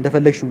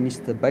 እንደፈለግሽው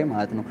ስትባይ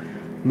ማለት ነው።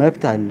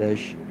 መብት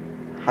አለሽ፣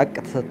 ሐቅ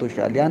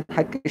ተሰጥቶሻል። ያን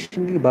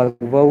ሐቅሽን ግን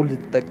በአግባቡ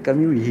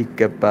ልትጠቀሚው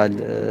ይገባል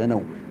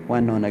ነው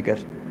ዋናው ነገር።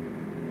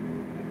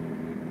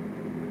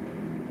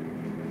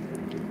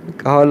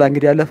 ከኋላ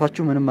እንግዲህ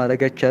ያለፋችሁ ምንም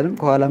ማድረግ አይቻልም።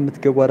 ከኋላ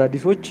የምትገቡ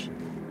አዳዲሶች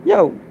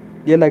ያው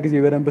ሌላ ጊዜ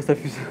በደንብ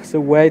በሰፊው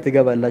ስወያይ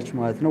ትገባላችሁ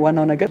ማለት ነው።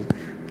 ዋናው ነገር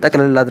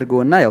ጠቅለል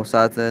አድርገውና ያው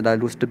ሰዓት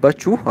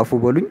ላልወስድባችሁ አፉ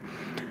በሉኝ።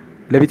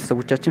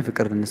 ለቤተሰቦቻችን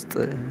ፍቅር እንስጥ፣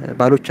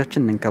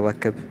 ባሎቻችን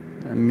እንንከባከብ።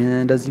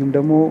 እንደዚሁም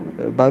ደግሞ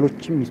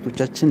ባሎችም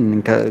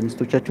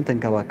ሚስቶቻችሁን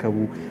ተንከባከቡ።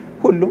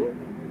 ሁሉም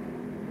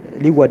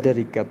ሊዋደድ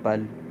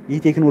ይገባል። ይህ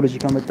ቴክኖሎጂ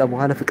ከመጣ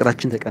በኋላ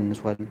ፍቅራችን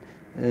ተቀንሷል።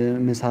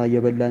 ምሳ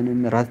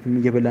እየበላንም ራትም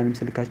እየበላንም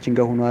ስልካችን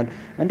ጋር ሆኗል።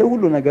 እንደ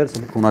ሁሉ ነገር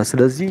ስልክ ሆኗል።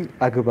 ስለዚህ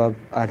አግባብ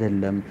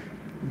አይደለም።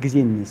 ጊዜ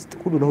እንስጥ።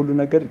 ለሁሉ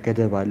ነገር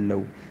ገደብ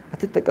አለው።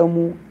 አትጠቀሙ፣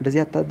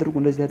 እንደዚህ አታድርጉ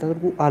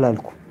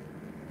አላልኩ።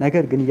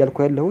 ነገር ግን እያልኩ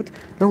ያለሁት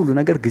ለሁሉ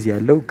ነገር ጊዜ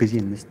አለው። ጊዜ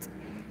እንስጥ።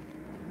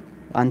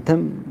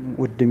 አንተም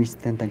ውድ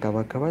ሚስትህን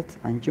ተንከባከባት፣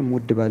 አንቺም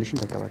ውድ ባልሽን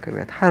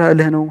ተንከባከቢያት።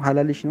 ሐላልህ ነው፣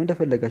 ሐላልሽ ነው፣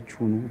 እንደፈለጋችሁ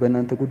ሁኑ።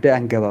 በእናንተ ጉዳይ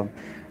አንገባም።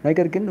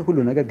 ነገር ግን ሁሉ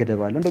ነገር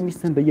ገደብ አለው። እንደው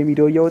ሚስትህን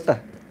በየሚዲያው እያወጣህ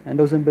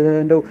እንደው ዝም ብለህ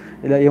እንደው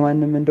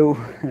የማንም እንደው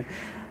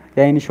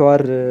የአይን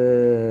ሸዋር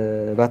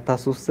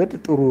ባታስወስድ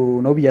ጥሩ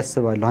ነው ብዬ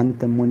አስባለሁ።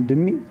 አንተም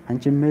ወንድሜ፣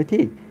 አንቺም እህቴ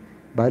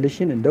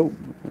ባልሽን እንደው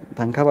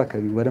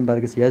ተንከባከቢው፣ በደንብ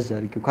አድርገሽ ያዝ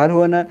አድርጊው።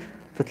 ካልሆነ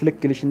ፍትልክ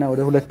ይልሽና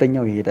ወደ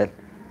ሁለተኛው ይሄዳል።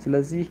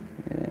 ስለዚህ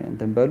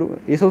እንትን በሉ።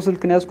 የሰው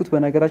ስልክ ነው ያዝኩት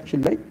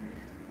በነገራችን ላይ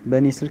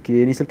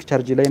የኔ ስልክ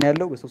ቻርጅ ላይ ነው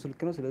ያለው፣ በሰው ስልክ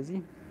ነው። ስለዚህ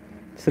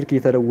ስልክ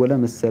እየተደወለ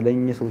መሰለኝ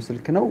የሰው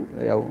ስልክ ነው።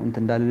 ያው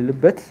እንትን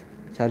እንዳልልበት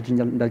ቻርጅ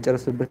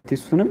እንዳልጨረስበት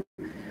እሱንም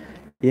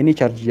የኔ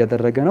ቻርጅ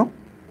እያደረገ ነው።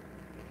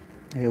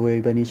 ወይ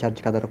በኔ ቻርጅ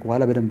ካደረኩ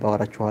በኋላ በደንብ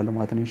አወራችኋለሁ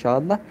ማለት ነው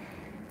ኢንሻአላህ።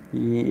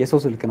 የሰው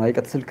ስልክ ነው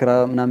አይቀጥ ስልክ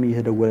ምናምን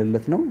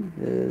እየተደወለለት ነው።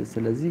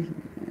 ስለዚህ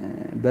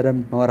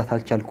በደንብ ማውራት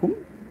አልቻልኩም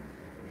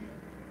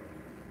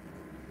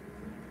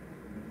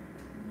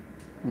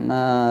እና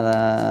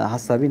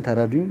ሐሳቤን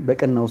ተረዱኝ፣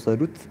 በቀና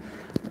ወሰዱት።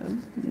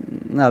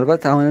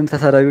 ምናልባት አሁንም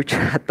ተሰራቢዎች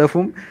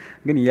አጠፉም፣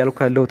 ግን እያልኩ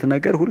ያለሁት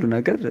ነገር ሁሉ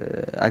ነገር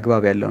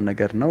አግባብ ያለው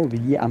ነገር ነው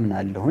ብዬ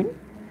አምናለሁኝ።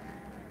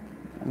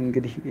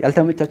 እንግዲህ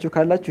ያልተመቻችሁ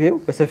ካላችሁ ይሄው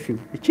በሰፊው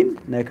እቺን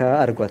ነካ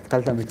አድርጓት።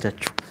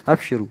 ካልተመቻችሁ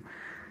አብሽሩ፣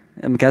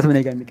 ምክንያቱም እኔ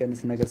ጋር የሚቀንስ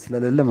ነገር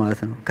ስለሌለ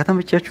ማለት ነው።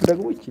 ከተመቻችሁ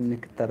ደግሞ እቺን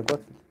ንክት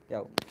አድርጓት።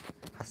 ያው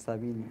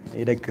ሐሳቤን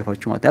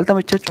የደገፋችሁ ማለት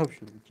ያልተመቻችሁ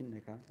አብሽሩ፣ እቺን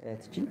ነካ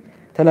እቺን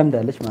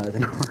ተለምዳለች ማለት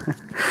ነው።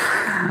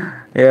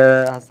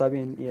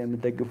 የሐሳቤን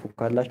የምትደግፉ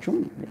ካላችሁም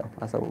ያው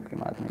አሳውቁኝ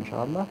ማለት ነው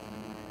ኢንሻአላህ።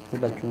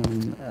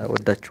 ሁላችሁንም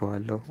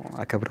ወዳችኋለሁ፣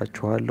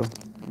 አከብራችኋለሁ።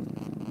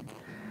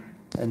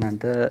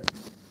 እናንተ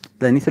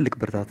ለእኔ ትልቅ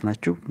ብርታት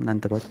ናችሁ።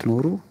 እናንተ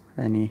ባትኖሩ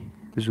እኔ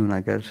ብዙ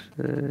ነገር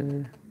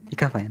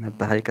ይከፋኝ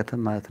ነበር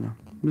ሀቂቀትም ማለት ነው።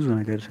 ብዙ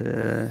ነገር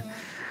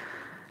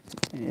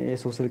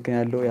የሰው ስልክ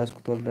ያለው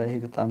ያዝኩት ወላሂ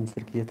በጣም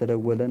ስልክ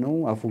እየተደወለ ነው።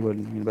 አፉ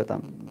በሉኝ፣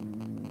 በጣም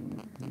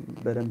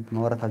በደንብ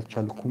ማውራት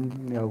አልቻልኩም።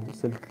 ያው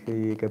ስልክ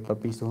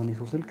የገባብኝ ስለሆነ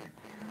የሰው ስልክ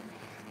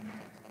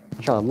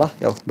ኢንሻአላህ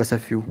ያው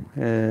በሰፊው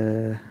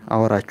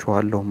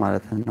አወራችኋለሁ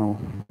ማለት ነው።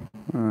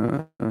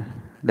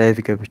 ላይቭ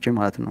ገብቼ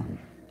ማለት ነው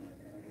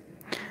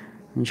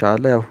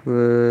ኢንሻአላህ ያው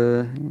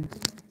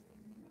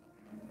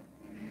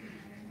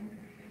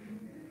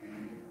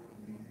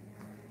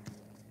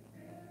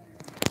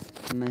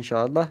እና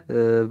ኢንሻአላህ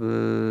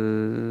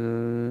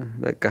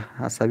በቃ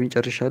ሐሳቤን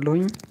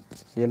ጨርሻለሁኝ።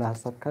 ሌላ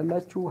ሐሳብ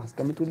ካላችሁ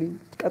አስቀምጡልኝ።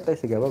 ቀጣይ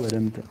ስገባ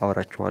በደንብ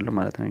አወራችኋለሁ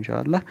ማለት ነው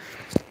ኢንሻአላህ።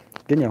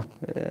 ግን ያው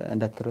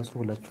እንዳትረሱ፣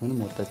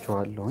 ሁላችሁንም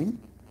ወዳችኋለሁኝ፣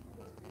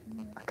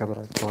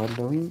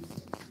 አከብራችኋለሁኝ።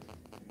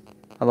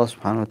 አላህ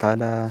Subhanahu Wa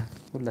Ta'ala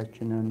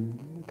ሁላችንም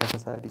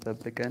ከተሳሪ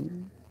ይጠብቀን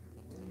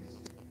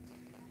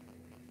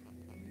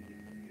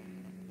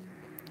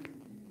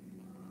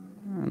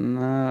እና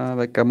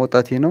በቃ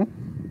መውጣቴ ነው።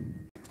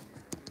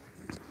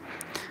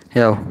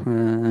 ያው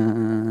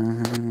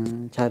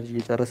ቻርጅ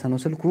እየጨረሰ ነው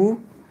ስልኩ።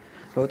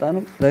 ለውጣ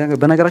ነው።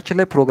 በነገራችን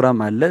ላይ ፕሮግራም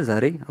አለ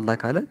ዛሬ አላህ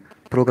ካለ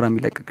ፕሮግራም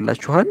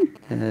ይለቀቅላችኋል።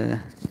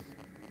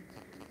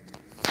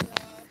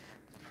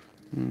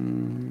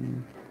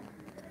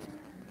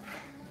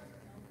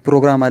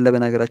 ፕሮግራም አለ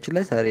በነገራችን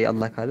ላይ ዛሬ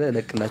አላህ ካለ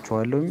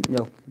እለቅላችኋለሁ።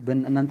 ያው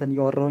እናንተን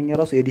እያወራሁኝ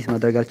ራሱ ኤዲት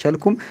ማድረግ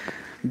አልቻልኩም።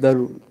 በሉ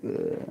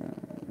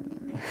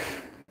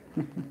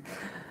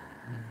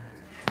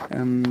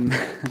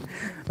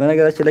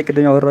በነገራችን ላይ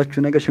ቅድም ያወራችሁ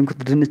ነገር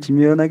ሽንኩርት ድንች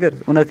የሚለው ነገር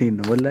እውነቴን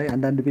ነው ወላሂ።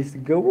 አንዳንድ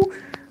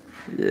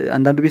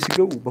ቤት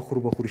ሲገቡ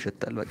በኩር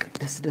ይሸታል። በቃ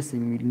ደስ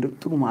የሚል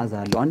ጥሩ መዓዛ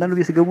አለው። አንዳንድ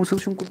ቤት ሲገቡ ሰው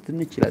ሽንኩርት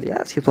ድንች ይላል። ያ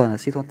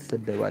ሴቷ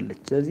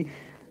ትሰደባለች። ስለዚህ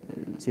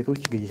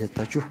ሴቶች ጊዜ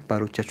ሰጣችሁ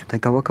ባሎቻችሁ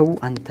ተንከባከቡ።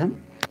 አንተም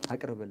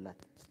አቅርብላት፣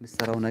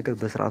 ልትሰራው ነገር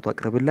በስርዓቱ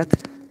አቅርብላት።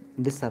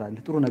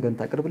 እንድትሰራልህ ጥሩ ነገር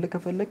ታቀርብልህ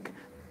ከፈለክ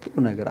ጥሩ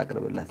ነገር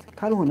አቅርብላት።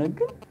 ካልሆነ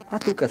ግን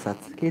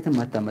አትውቀሳት፣ ከየትም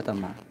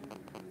አታመጣም።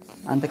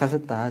 አንተ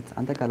ካልሰጣት፣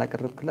 አንተ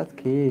ካላቀረብክላት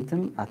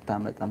ከየትም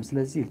አታመጣም።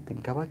 ስለዚህ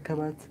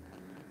ልትንከባከባት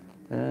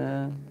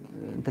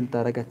እንትን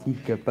ታረጋት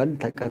ይገባል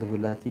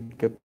ተቀርብላት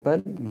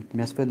ይገባል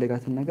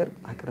የሚያስፈልጋትን ነገር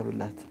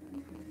አቅርብላት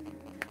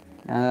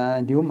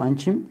እንዲሁም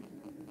አንቺም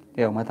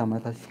ያው ማታ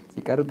ማታ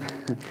ሲቀርብ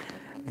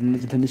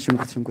ትንሽ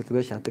ሽንኩርት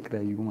በሽ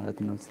አትቅረዩ ማለት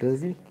ነው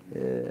ስለዚህ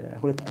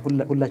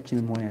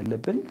ሁላችንም ሆነ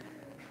ያለብን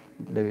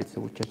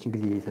ለቤተሰቦቻችን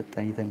ጊዜ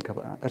እየሰጠን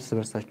እርስ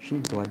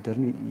በርሳችን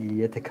ተዋደርን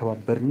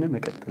የተከባበርን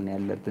መቀጠል ነው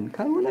ያለብን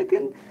ካልሆነ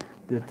ግን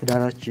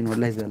ትዳራችን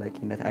ወላሂ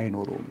ዘላቂነት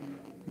አይኖረውም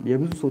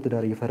የብዙ ሰው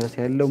ትዳር እየፈረሰ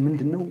ያለው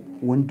ምንድነው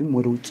ወንድም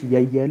ወደ ውጭ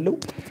እያየ ያለው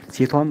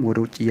ሴቷም ወደ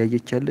ውጭ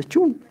እያየች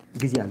ያለችው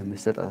ጊዜ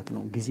አለመሰጣት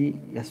ነው ጊዜ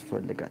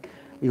ያስፈልጋል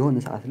የሆነ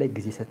ሰዓት ላይ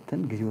ጊዜ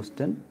ሰጥተን ጊዜ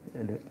ወስደን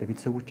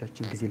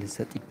ለቤተሰቦቻችን ጊዜ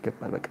ልንሰጥ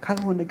ይገባል በቃ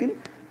ካልሆነ ግን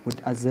ወደ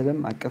አዘለም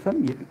አቀፈም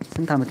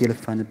ስንት አመት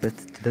የለፋንበት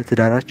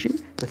ለትዳራችን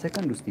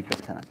በሰከንድ ውስጥ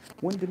ይበተናል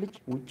ወንድ ልጅ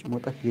ውጭ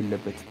መውጣት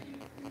የለበትም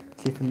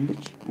ሴት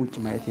ልጅ ውጭ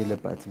ማየት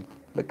የለባትም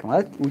በቃ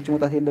ማለት ውጭ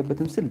መውጣት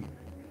የለበትም ስል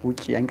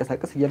ውጭ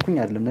ያንቀሳቀስ እያልኩኝ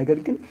አይደለም ነገር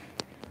ግን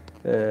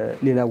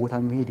ሌላ ቦታ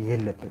መሄድ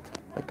የለበትም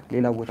በቃ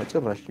ሌላ ቦታ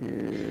ጭራሽ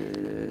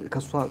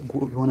ከሷ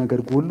የሆነ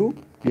ነገር ጎሎ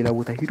ሌላ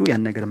ቦታ ሄዶ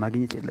ያን ነገር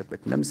ማግኘት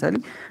የለበትም ለምሳሌ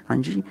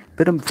አንቺ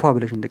በደንብ ፏ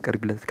ብለሽ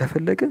እንደቀርብለት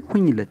ከፈለገ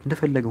ሁኝለት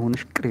እንደፈለገ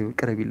ሆነሽ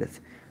ቅረቢለት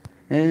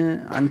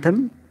አንተም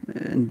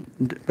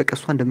በቃ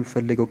እሷ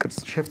እንደምትፈልገው ቅርጽ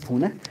ሸፍ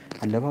ሆነ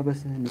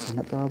አለባበስህን ንጽህና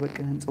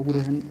አጠባበቅህን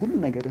ፀጉርህን ሁሉ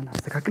ነገርን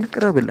አስተካክለህ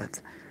ቅረብላት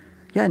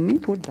ያኔ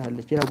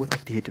ትወድሃለች ሌላ ቦታ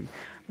አትሄድም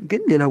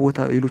ግን ሌላ ቦታ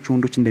ሌሎች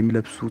ወንዶች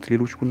እንደሚለብሱት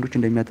ሌሎች ወንዶች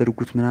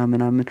እንደሚያደርጉት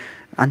ምናምን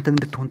አንተም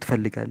እንድትሆን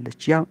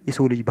ትፈልጋለች ያ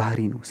የሰው ልጅ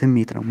ባህሪ ነው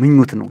ስሜት ነው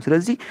ምኞት ነው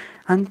ስለዚህ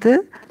አንተ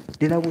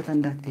ሌላ ቦታ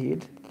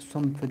እንዳትሄድ እሷ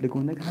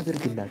የምትፈልገውን ነገር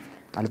አድርግላት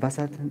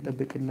አልባሳትህን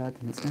ጠብቅላት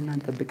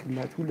ንጽህናን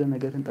ጠብቅላት ሁሉ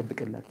ነገርን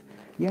ጠብቅላት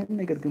ያን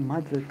ነገር ግን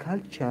ማድረግ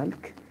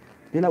ካልቻልክ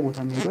ሌላ ቦታ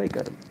መሄዱ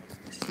አይቀርም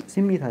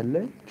ስሜት አለ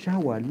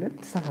ሻህዋ አለ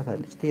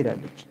ትሳሳታለች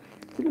ትሄዳለች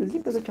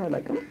ስለዚህ በተቻለ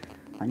አቅም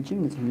አንቺም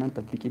ንጽህናን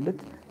ጠብቂለት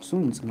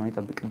እሱም ንጽህናን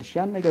ይጠብቅልሽ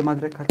ያን ነገር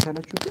ማድረግ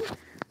ካልቻላችሁ ግን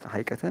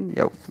ሀይቀተን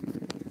ያው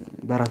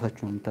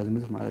በራሳችሁ ነው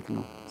የምታዝኑት ማለት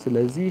ነው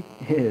ስለዚህ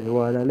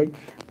በኋላ ላይ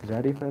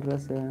ትዳሬ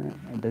ፈረሰ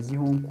እንደዚህ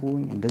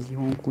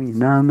ሆንኩኝ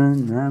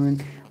ምናምን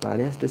ባሌ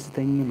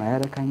ያስደስተኝም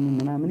አያረካኝም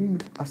ምናምን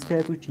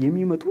አስተያየቶች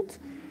የሚመጡት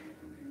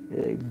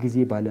ጊዜ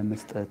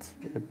ባለመስጠት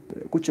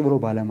ቁጭ ብሎ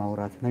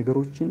ባለማውራት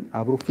ነገሮችን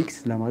አብሮ ፊክስ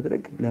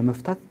ለማድረግ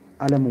ለመፍታት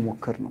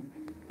አለመሞከር ነው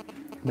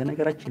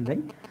በነገራችን ላይ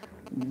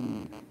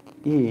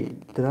ይሄ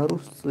ትዳር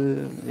ውስጥ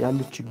ያሉ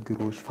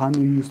ችግሮች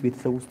ፋሚሊ ውስጥ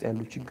ቤተሰብ ውስጥ ያሉ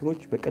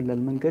ችግሮች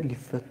በቀላል መንገድ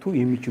ሊፈቱ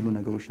የሚችሉ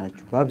ነገሮች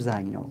ናቸው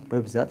በአብዛኛው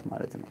በብዛት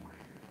ማለት ነው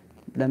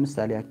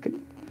ለምሳሌ ያክል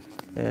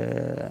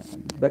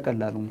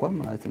በቀላሉ እንኳን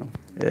ማለት ነው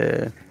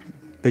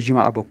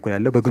በጂማዓ በኩል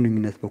ያለው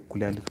በግንኙነት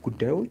በኩል ያሉት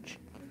ጉዳዮች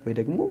ወይ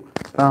ደግሞ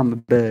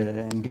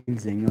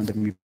በእንግሊዘኛው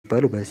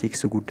እንደሚባለው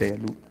በሴክስ ጉዳይ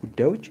ያሉ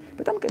ጉዳዮች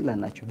በጣም ቀላል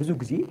ናቸው ብዙ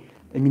ጊዜ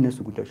የሚነሱ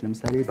ጉዳዮች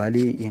ለምሳሌ ባሌ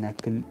ይሄን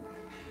ያክል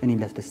እኔን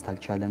ሊያስደስት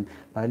አልቻለም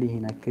ባሌ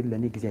ይሄን ያክል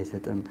ለኔ ጊዜ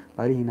አይሰጥም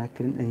ባሌ ይሄን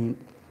ያክል እኔ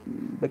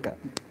በቃ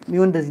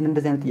እንደዚህ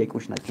አይነት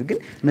ጥያቄዎች ናቸው ግን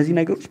እነዚህ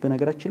ነገሮች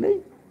በነገራችን ላይ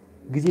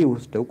ጊዜ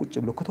ወስደው ቁጭ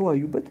ብለው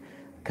ከተወያዩበት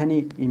ከኔ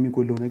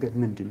የሚጎለው ነገር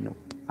ምንድነው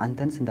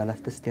አንተንስ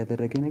እንዳላስደስት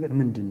ያደረገኝ ነገር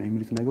ምንድነው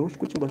የሚሉት ነገሮች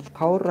ቁጭ ብላችሁ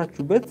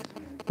ካወራችሁበት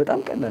በጣም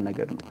ቀላል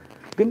ነገር ነው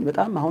ግን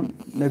በጣም አሁን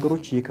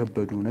ነገሮች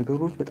እየከበዱ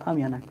ነገሮች በጣም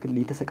ያናክል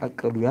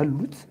እየተሰቃቀሉ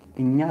ያሉት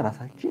እኛ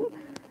ራሳችን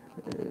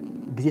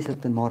ጊዜ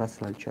ሰጥተን ማውራት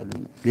ስላልቻልን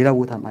ነው ሌላ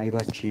ቦታ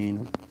አይባችን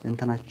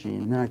እንትናችን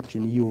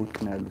ምናችን እየወጡ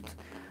ነው ያሉት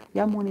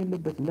ያ መሆን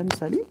የለበትም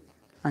ለምሳሌ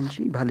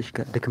አንቺ ባልሽ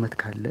ጋር ድክመት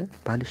ካለ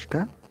ባልሽ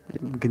ጋር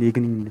ግን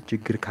የግንኙነት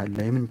ችግር ካለ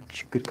የምን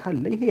ችግር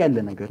ካለ ይሄ ያለ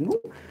ነገር ነው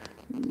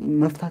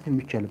መፍታት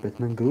የሚቻልበት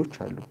መንገዶች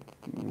አሉ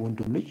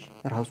ወንድም ልጅ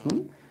ራሱን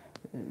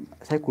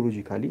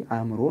ሳይኮሎጂካሊ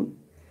አእምሮን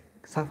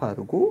ሰፋ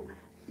አድርጎ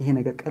ይሄ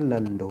ነገር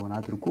ቀላል እንደሆነ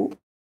አድርጎ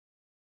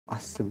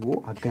አስቦ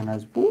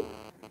አገናዝቦ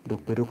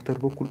በዶክተር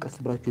በኩል ቀስ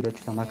ብላችሁ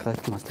ሄዳችሁ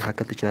ተማክራችሁ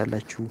ማስተካከል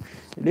ትችላላችሁ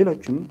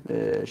ሌሎችም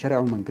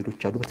ሸሪዓው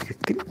መንገዶች አሉ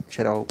በትክክል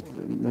ሸሪዓው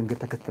መንገድ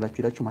ተከትላችሁ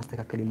ሄዳችሁ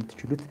ማስተካከል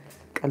የምትችሉት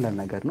ቀላል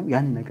ነገር ነው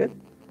ያን ነገር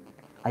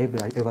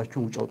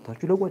አይባችሁን ውጭ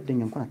አውጥታችሁ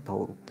ለጓደኛ እንኳን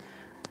አታወሩ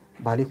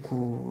ባሌኮ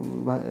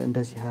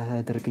እንደዚህ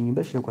ያደርገኝ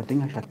ብለሽ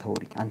ለጓደኛሽ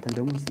አታወሪ አንተን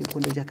ደግሞ ሚስቴ እኮ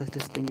እንደዚህ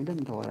አታስደስተኝ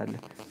እንደምን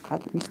ታወራለህ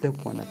ሚስቴ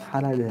እኮ ናት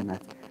ሐላልህ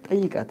ናት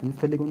ጠይቃት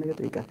የምትፈልገው ነገር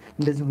ጠይቃት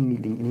እንደዚህ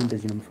ሁኚልኝ እኔ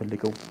እንደዚህ ነው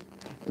የምፈልገው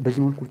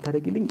በዚህ መልኩ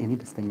ታደርጊልኝ እኔ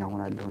ደስተኛ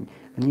ሆናለሁኝ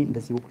እኔ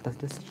እንደዚህ በኩል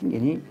ታስደስችኝ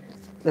እኔ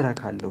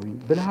እረካለሁኝ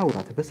ብለህ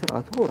አውራት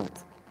በስርዓቱ አውራት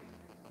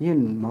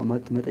ይሄን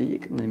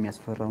መጠየቅ ምን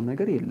የሚያስፈራው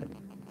ነገር የለም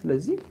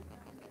ስለዚህ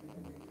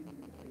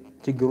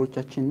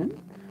ችግሮቻችንን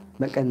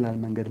በቀላል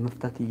መንገድ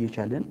መፍታት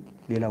እየቻለን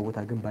ሌላ ቦታ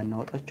ግን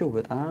ባናወጣቸው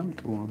በጣም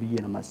ጥሩ ነው ብዬ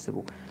ነው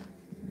የማስበው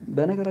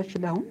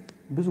በነገራችን ላይ አሁን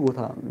ብዙ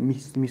ቦታ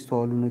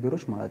የሚስተዋሉ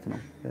ነገሮች ማለት ነው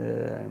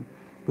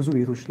ብዙ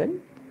ቤቶች ላይ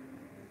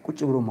ቁጭ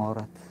ብሎ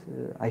ማውራት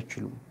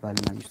አይችሉም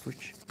ባልና ሚስቶች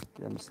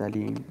ለምሳሌ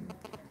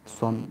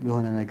እሷም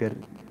የሆነ ነገር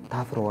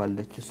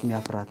ታፍረዋለች እሱም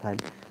ያፍራታል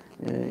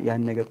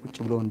ያን ነገር ቁጭ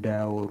ብለው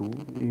እንዳያወሩ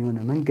የሆነ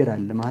መንገድ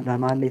አለ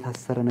መሀል ላይ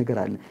የታሰረ ነገር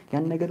አለ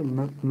ያን ነገር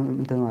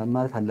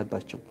ማለት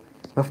አለባቸው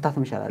መፍታት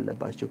መቻል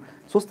አለባቸው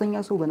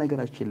ሶስተኛ ሰው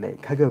በነገራችን ላይ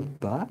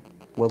ከገባ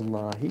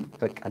ወላሂ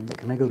በቃ አለቀ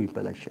ነገሩ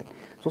ይበላሻል።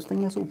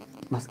 ሶስተኛ ሰው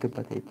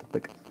ማስገባት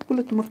አይጠበቅም።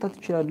 ሁለቱም መፍታት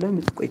ይችላል።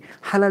 ለምን ቆይ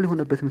ሐላል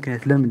የሆነበት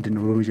ምክንያት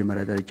ለምንድነው?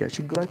 በመጀመሪያ ደረጃ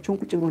ችግራቸውን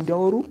ቁጭ ብሎ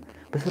እንዲያወሩ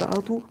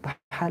በስርዓቱ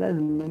በሐላል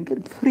መንገድ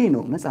ፍሬ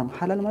ነው ነፃ ነው።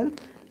 ሐላል ማለት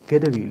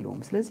ገደብ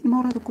የለውም። ስለዚህ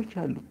ማውራት እኮ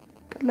ይችላሉ።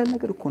 ቀላል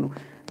ነገር እኮ ነው።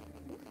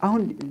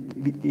 አሁን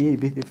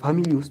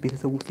ፋሚሊ ውስጥ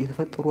ቤተሰብ ውስጥ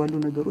የተፈጠሩ ያሉ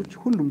ነገሮች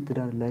ሁሉም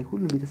ትዳር ላይ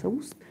ሁሉም ቤተሰብ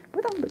ውስጥ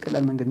በጣም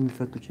በቀላል መንገድ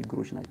የሚፈቱ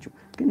ችግሮች ናቸው።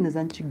 ግን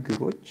እነዛን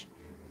ችግሮች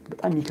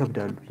በጣም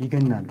ይከብዳሉ፣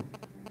 ይገናሉ።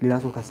 ሌላ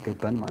ሰው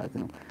ካስገባን ማለት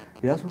ነው።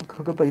 ሌላ ሰው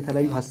ከገባን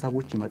የተለያዩ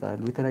ሐሳቦች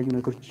ይመጣሉ፣ የተለያዩ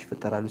ነገሮች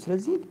ይፈጠራሉ።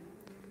 ስለዚህ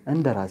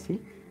እንደራሴ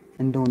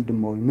እንደ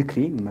ወንድማዊ ምክሬ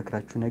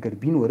መክራችሁ ነገር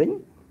ቢኖረኝ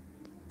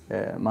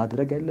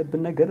ማድረግ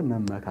ያለብን ነገር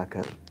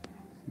መመካከር፣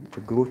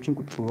 ችግሮችን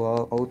ቁጭ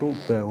አውጥቶ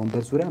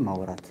በወንበር ዙሪያ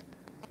ማውራት።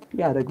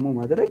 ያ ደግሞ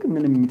ማድረግ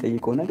ምንም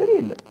የሚጠይቀው ነገር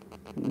የለም።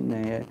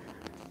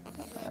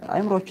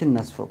 አይምሮአችንን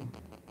እናስፈው።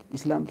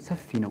 ኢስላም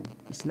ሰፊ ነው።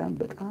 ኢስላም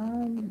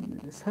በጣም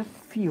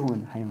ሰፊ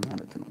የሆነ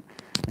ሃይማኖት ነው።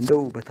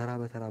 እንደው በተራ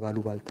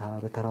ባሉባልታ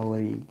በተራ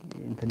ወሬ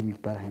እንትን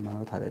የሚባል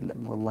ሃይማኖት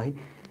አይደለም። ወላሂ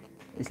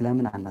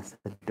ኢስላምን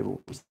አናሰድበው።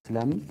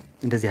 ኢስላም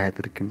እንደዚህ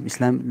አያደርግም፣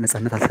 ኢስላም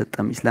ነፃነት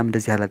አልሰጠም፣ ኢስላም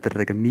እንደዚህ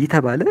አላደረገም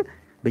እየተባለ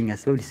በእኛ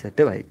ሰበብ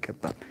ሊሰደብ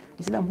አይገባም።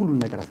 ኢስላም ሁሉን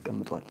ነገር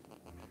አስቀምጧል።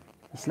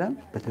 ኢስላም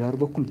በትዳር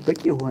በኩል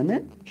በቂ የሆነ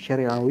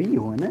ሸሪዓዊ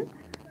የሆነ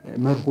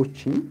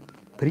መርሆችን፣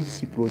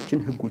 ፕሪንሲፕሎችን፣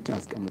 ህጎችን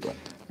አስቀምጧል።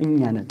 እኛ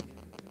ነን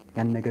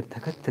ያን ነገር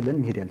ተከትለን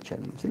መሄድ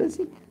ያልቻልነው።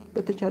 ስለዚህ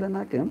በተቻለን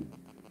አቅም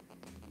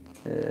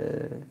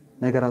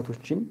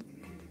ነገራቶችን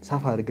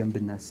ሰፋ አድርገን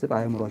ብናስብ፣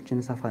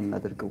 አእምሯችንን ሰፋ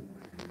እናድርገው።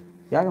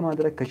 ያ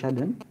ማድረግ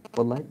ከቻለን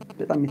ወላሂ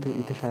በጣም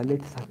የተሻለ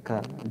የተሳካ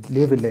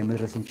ሌቭል ላይ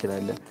መድረስ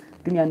እንችላለን።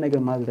 ግን ያን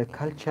ነገር ማድረግ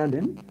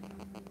ካልቻለን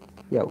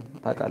ያው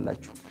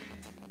ታውቃላችሁ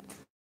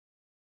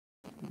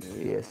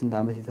የስንት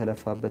ዓመት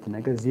የተለፋበት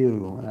ነገር ዜሮ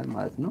ይሆናል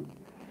ማለት ነው።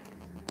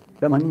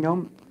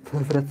 ለማንኛውም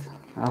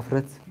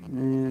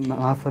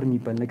ማፈር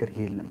የሚባል ነገር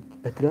የለም።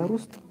 በትዳር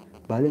ውስጥ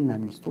ባልና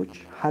ሚስቶች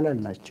ሐላል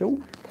ናቸው፣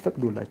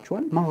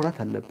 ተፈቅዶላቸዋል። ማውራት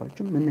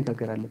አለባቸው፣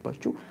 መነጋገር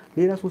አለባቸው።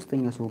 ሌላ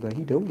ሶስተኛ ሰው ጋር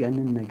ሂደው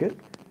ያንን ነገር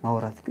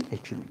ማውራት ግን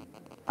አይችሉም።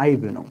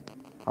 አይብ ነው።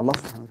 አላህ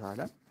Subhanahu Wa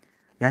Ta'ala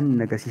ያንን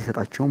ነገር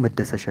ሲሰጣቸው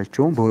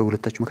መደሰሻቸው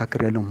በሁለታቸው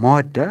መካከል ያለው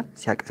መዋዳ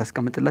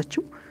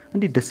ሲያስቀምጥላቸው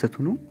እንዲደሰቱ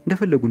ነው፣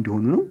 እንደፈለጉ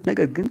እንዲሆኑ ነው።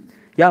 ነገር ግን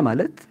ያ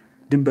ማለት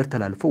ድንበር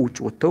ተላልፈው ውጭ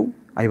ወጥተው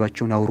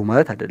አይባቸውን ያወሩ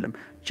ማለት አይደለም።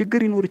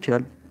 ችግር ይኖር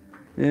ይችላል።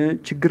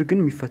 ችግር ግን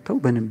የሚፈታው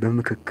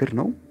በምክክር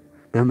ነው፣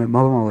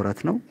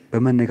 በማውራት ነው፣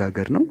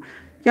 በመነጋገር ነው።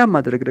 ያ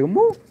ማድረግ ደግሞ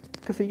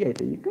ክፍያ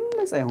አይጠይቅም፣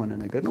 ነፃ የሆነ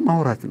ነገር ነው።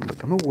 ማውራት ነው፣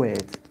 በቃ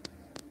መወያየት።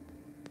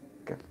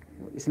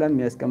 ኢስላም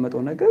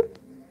የሚያስቀምጠው ነገር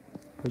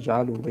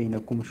ፈጃሉ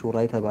በይነኩም ሹራ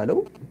የተባለው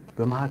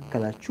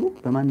በመሐከላችሁ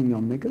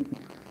በማንኛውም ነገር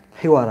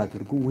ሒዋር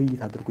አድርጉ፣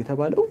 ውይይት አድርጉ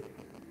የተባለው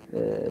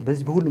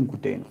በዚህ በሁሉም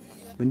ጉዳይ ነው።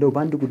 እንደው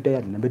በአንድ ጉዳይ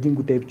አይደለም፣ በዲን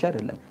ጉዳይ ብቻ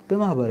አይደለም፣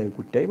 በማህበራዊ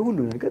ጉዳይ በሁሉ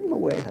ነገር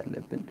መወያየት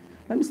አለብን።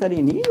 ለምሳሌ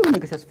እኔ የሆነ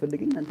ነገር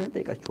ሲያስፈልገኝ እናንተን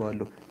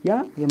ጠይቃችኋለሁ። ያ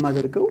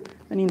የማደርገው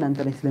እኔ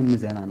እናንተ ላይ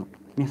ስለምዘና ነው።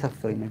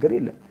 የሚያሳፍረኝ ነገር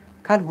የለም።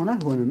 ካልሆነ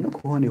አልሆነም ነው፣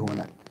 ከሆነ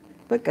ይሆናል።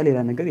 በቃ ሌላ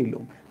ነገር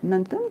የለውም።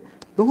 እናንተም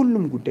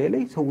በሁሉም ጉዳይ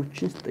ላይ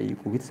ሰዎችን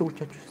ስትጠይቁ፣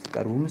 ቤተሰቦቻችሁ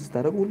ስትቀርቡ፣ ምን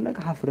ስታደርጉ ሁሉ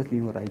ነገር ሀፍረት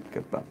ሊኖር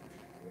አይገባም።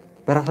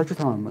 በራሳችሁ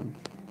ተማመኑ።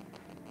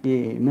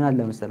 ምን አለ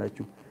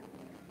መሰላችሁ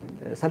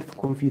ሰልፍ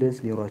ኮንፊደንስ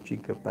ሊኖራችሁ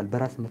ይገባል።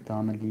 በራስ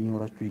መተማመን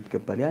ሊኖራችሁ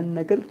ይገባል። ያን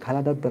ነገር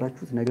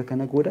ካላዳበራችሁት ነገ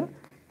ከነገ ወዲያ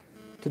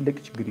ትልቅ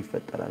ችግር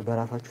ይፈጠራል።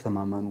 በራሳችሁ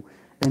ተማመኑ።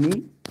 እኔ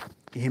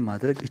ይሄን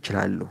ማድረግ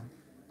እችላለሁ፣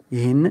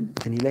 ይሄንን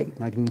እኔ ላይ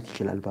ማግኘት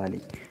ይችላል ባሌ፣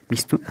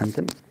 ሚስቱ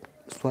አንተም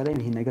እሷ ላይ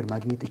ይሄን ነገር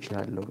ማግኘት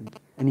እችላለሁ።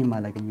 እኔ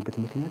ማላገኝበት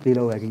ምክንያት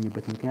ሌላው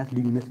ያገኝበት ምክንያት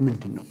ልዩነት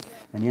ምንድነው?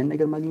 እኔ ያን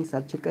ነገር ማግኘት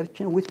ሳልቸገርች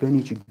ነው ወይስ በእኔ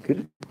ችግር፣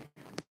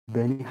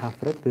 በእኔ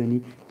ሀፍረት፣ በእኔ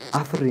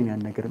አፍሬን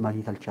ያን ነገር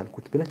ማግኘት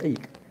አልቻልኩት ብለህ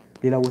ጠይቅ።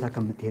 ሌላ ቦታ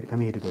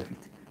ከመሄድ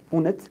በፊት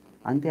እውነት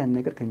አንተ ያን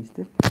ነገር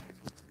ከሚስትህ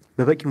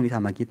በበቂ ሁኔታ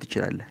ማግኘት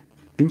ትችላለህ፣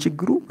 ግን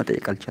ችግሩ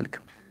መጠየቅ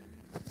አልቻልክም።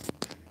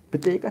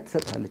 ብትጠይቃት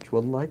ትሰጥሃለች፣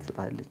 ወላሂ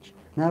ትሰጥሃለች።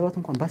 ምናልባት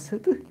እንኳን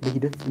ባትሰጥህ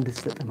በሂደት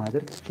እንድትሰጥህ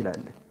ማድረግ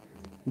ትችላለህ።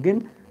 ግን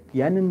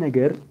ያንን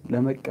ነገር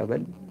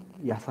ለመቀበል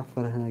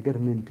ያሳፈረህ ነገር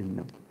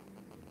ምንድነው?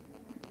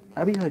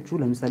 አብያችሁ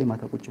ለምሳሌ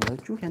ማታ ቁጭ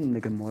ብላችሁ ያንን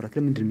ነገር ማውራት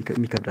ለምንድን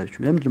የሚከብዳችሁ?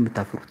 ለምንድን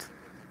የምታፍሩት?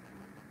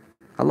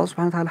 አላህ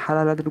Subhanahu Wa Ta'ala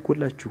ሐላል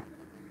አድርጎላችሁ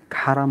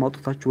ከሐራም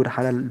አውጥታችሁ ወደ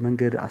ሐላል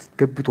መንገድ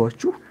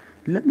አስገብቷችሁ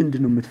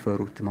ለምንድን ነው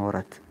የምትፈሩት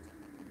ማውራት?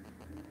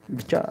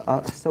 ብቻ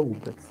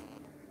አስቡበት።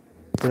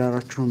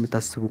 ትዳራችሁን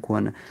የምታስቡ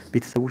ከሆነ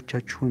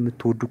ቤተሰቦቻችሁን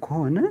የምትወዱ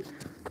ከሆነ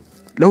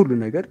ለሁሉ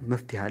ነገር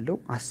መፍትሄ አለው።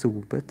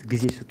 አስቡበት፣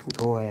 ጊዜ ስጡ፣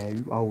 ተወያዩ፣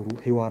 አውሩ፣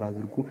 ሒዋር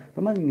አድርጉ።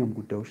 በማንኛውም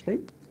ጉዳዮች ላይ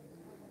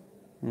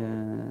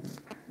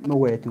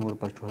መወያየት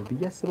ይኖርባችኋል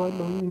ብዬ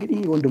አስባለሁ። እንግዲህ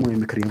ወንድማዊ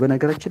ምክር ነው።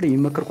 በነገራችን ላይ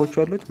የሚመከርኳችሁ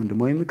ያለሁት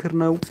ወንድማዊ ምክር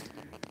ነው።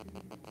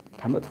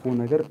 ከመጥፎ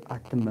ነገር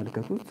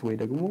አትመልከቱት። ወይ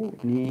ደግሞ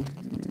እኔ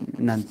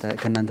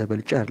ከእናንተ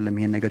በልጬ አይደለም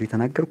ይሄን ነገር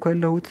የተናገርኩ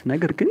ያለሁት።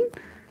 ነገር ግን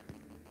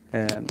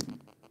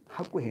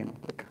ሐቁ ይሄ ነው።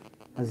 በቃ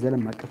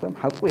አዘለም አቀፈም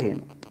ሐቁ ይሄ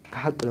ነው።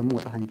 ከሐቅ ደግሞ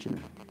ወጣት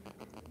አንችልም።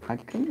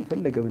 ሐቅን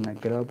የፈለገ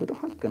ብናገራበጠው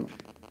ሐቅ ነው።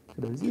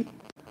 ስለዚህ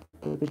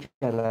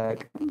በተቻለ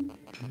አቅም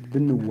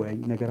ብንወያይ፣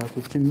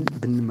 ነገራቶችን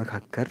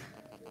ብንመካከር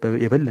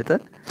የበለጠ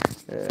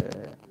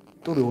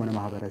ጥሩ የሆነ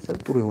ማህበረሰብ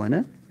ጥሩ የሆነ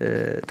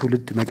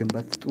ትውልድ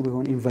መገንባት ጥሩ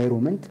የሆነ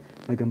ኢንቫይሮንመንት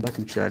መገንባት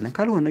እንችላለን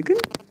ካልሆነ ግን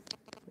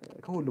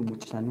ከሁሉም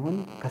ውጭ ሳንሆን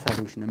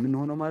ከሳሪዎች ነው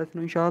የምንሆነው ማለት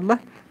ነው ኢንሻአላህ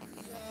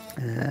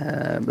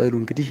በሉ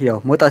እንግዲህ ያው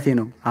መውጣቴ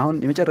ነው አሁን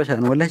የመጨረሻ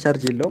ነው ወላሂ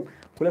ቻርጅ የለውም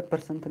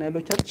 2% ነው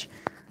ያለው ቻርጅ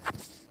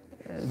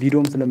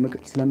ቪዲዮም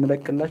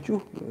ስለምለቅላችሁ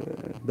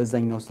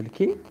በዛኛው ስልኬ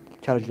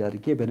ቻርጅ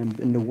አድርጌ በደንብ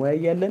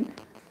እንወያያለን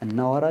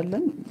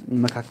እናወራለን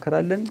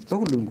እንመካከራለን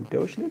በሁሉም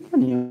ጉዳዮች ላይ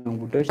ማንኛውም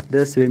ጉዳዮች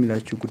ደስ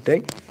በሚላችሁ ጉዳይ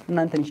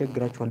እናንተን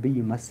ይቸግራችኋል ብዬ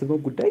የማስበው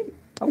ጉዳይ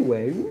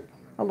አወያዩ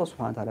አላህ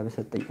Subhanahu Wa Ta'ala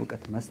በሰጠኝ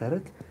ዕውቀት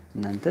መሰረት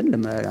እናንተን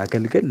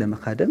ለማገልገል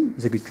ለመካደም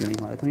ዝግጁ ነኝ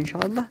ማለት ነው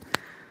ኢንሻአላህ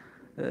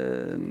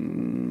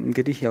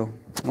እንግዲህ ያው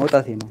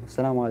መውጣቴ ነው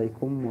ሰላም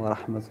አለይኩም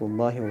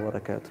ወራህመቱላሂ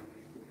ወበረካቱ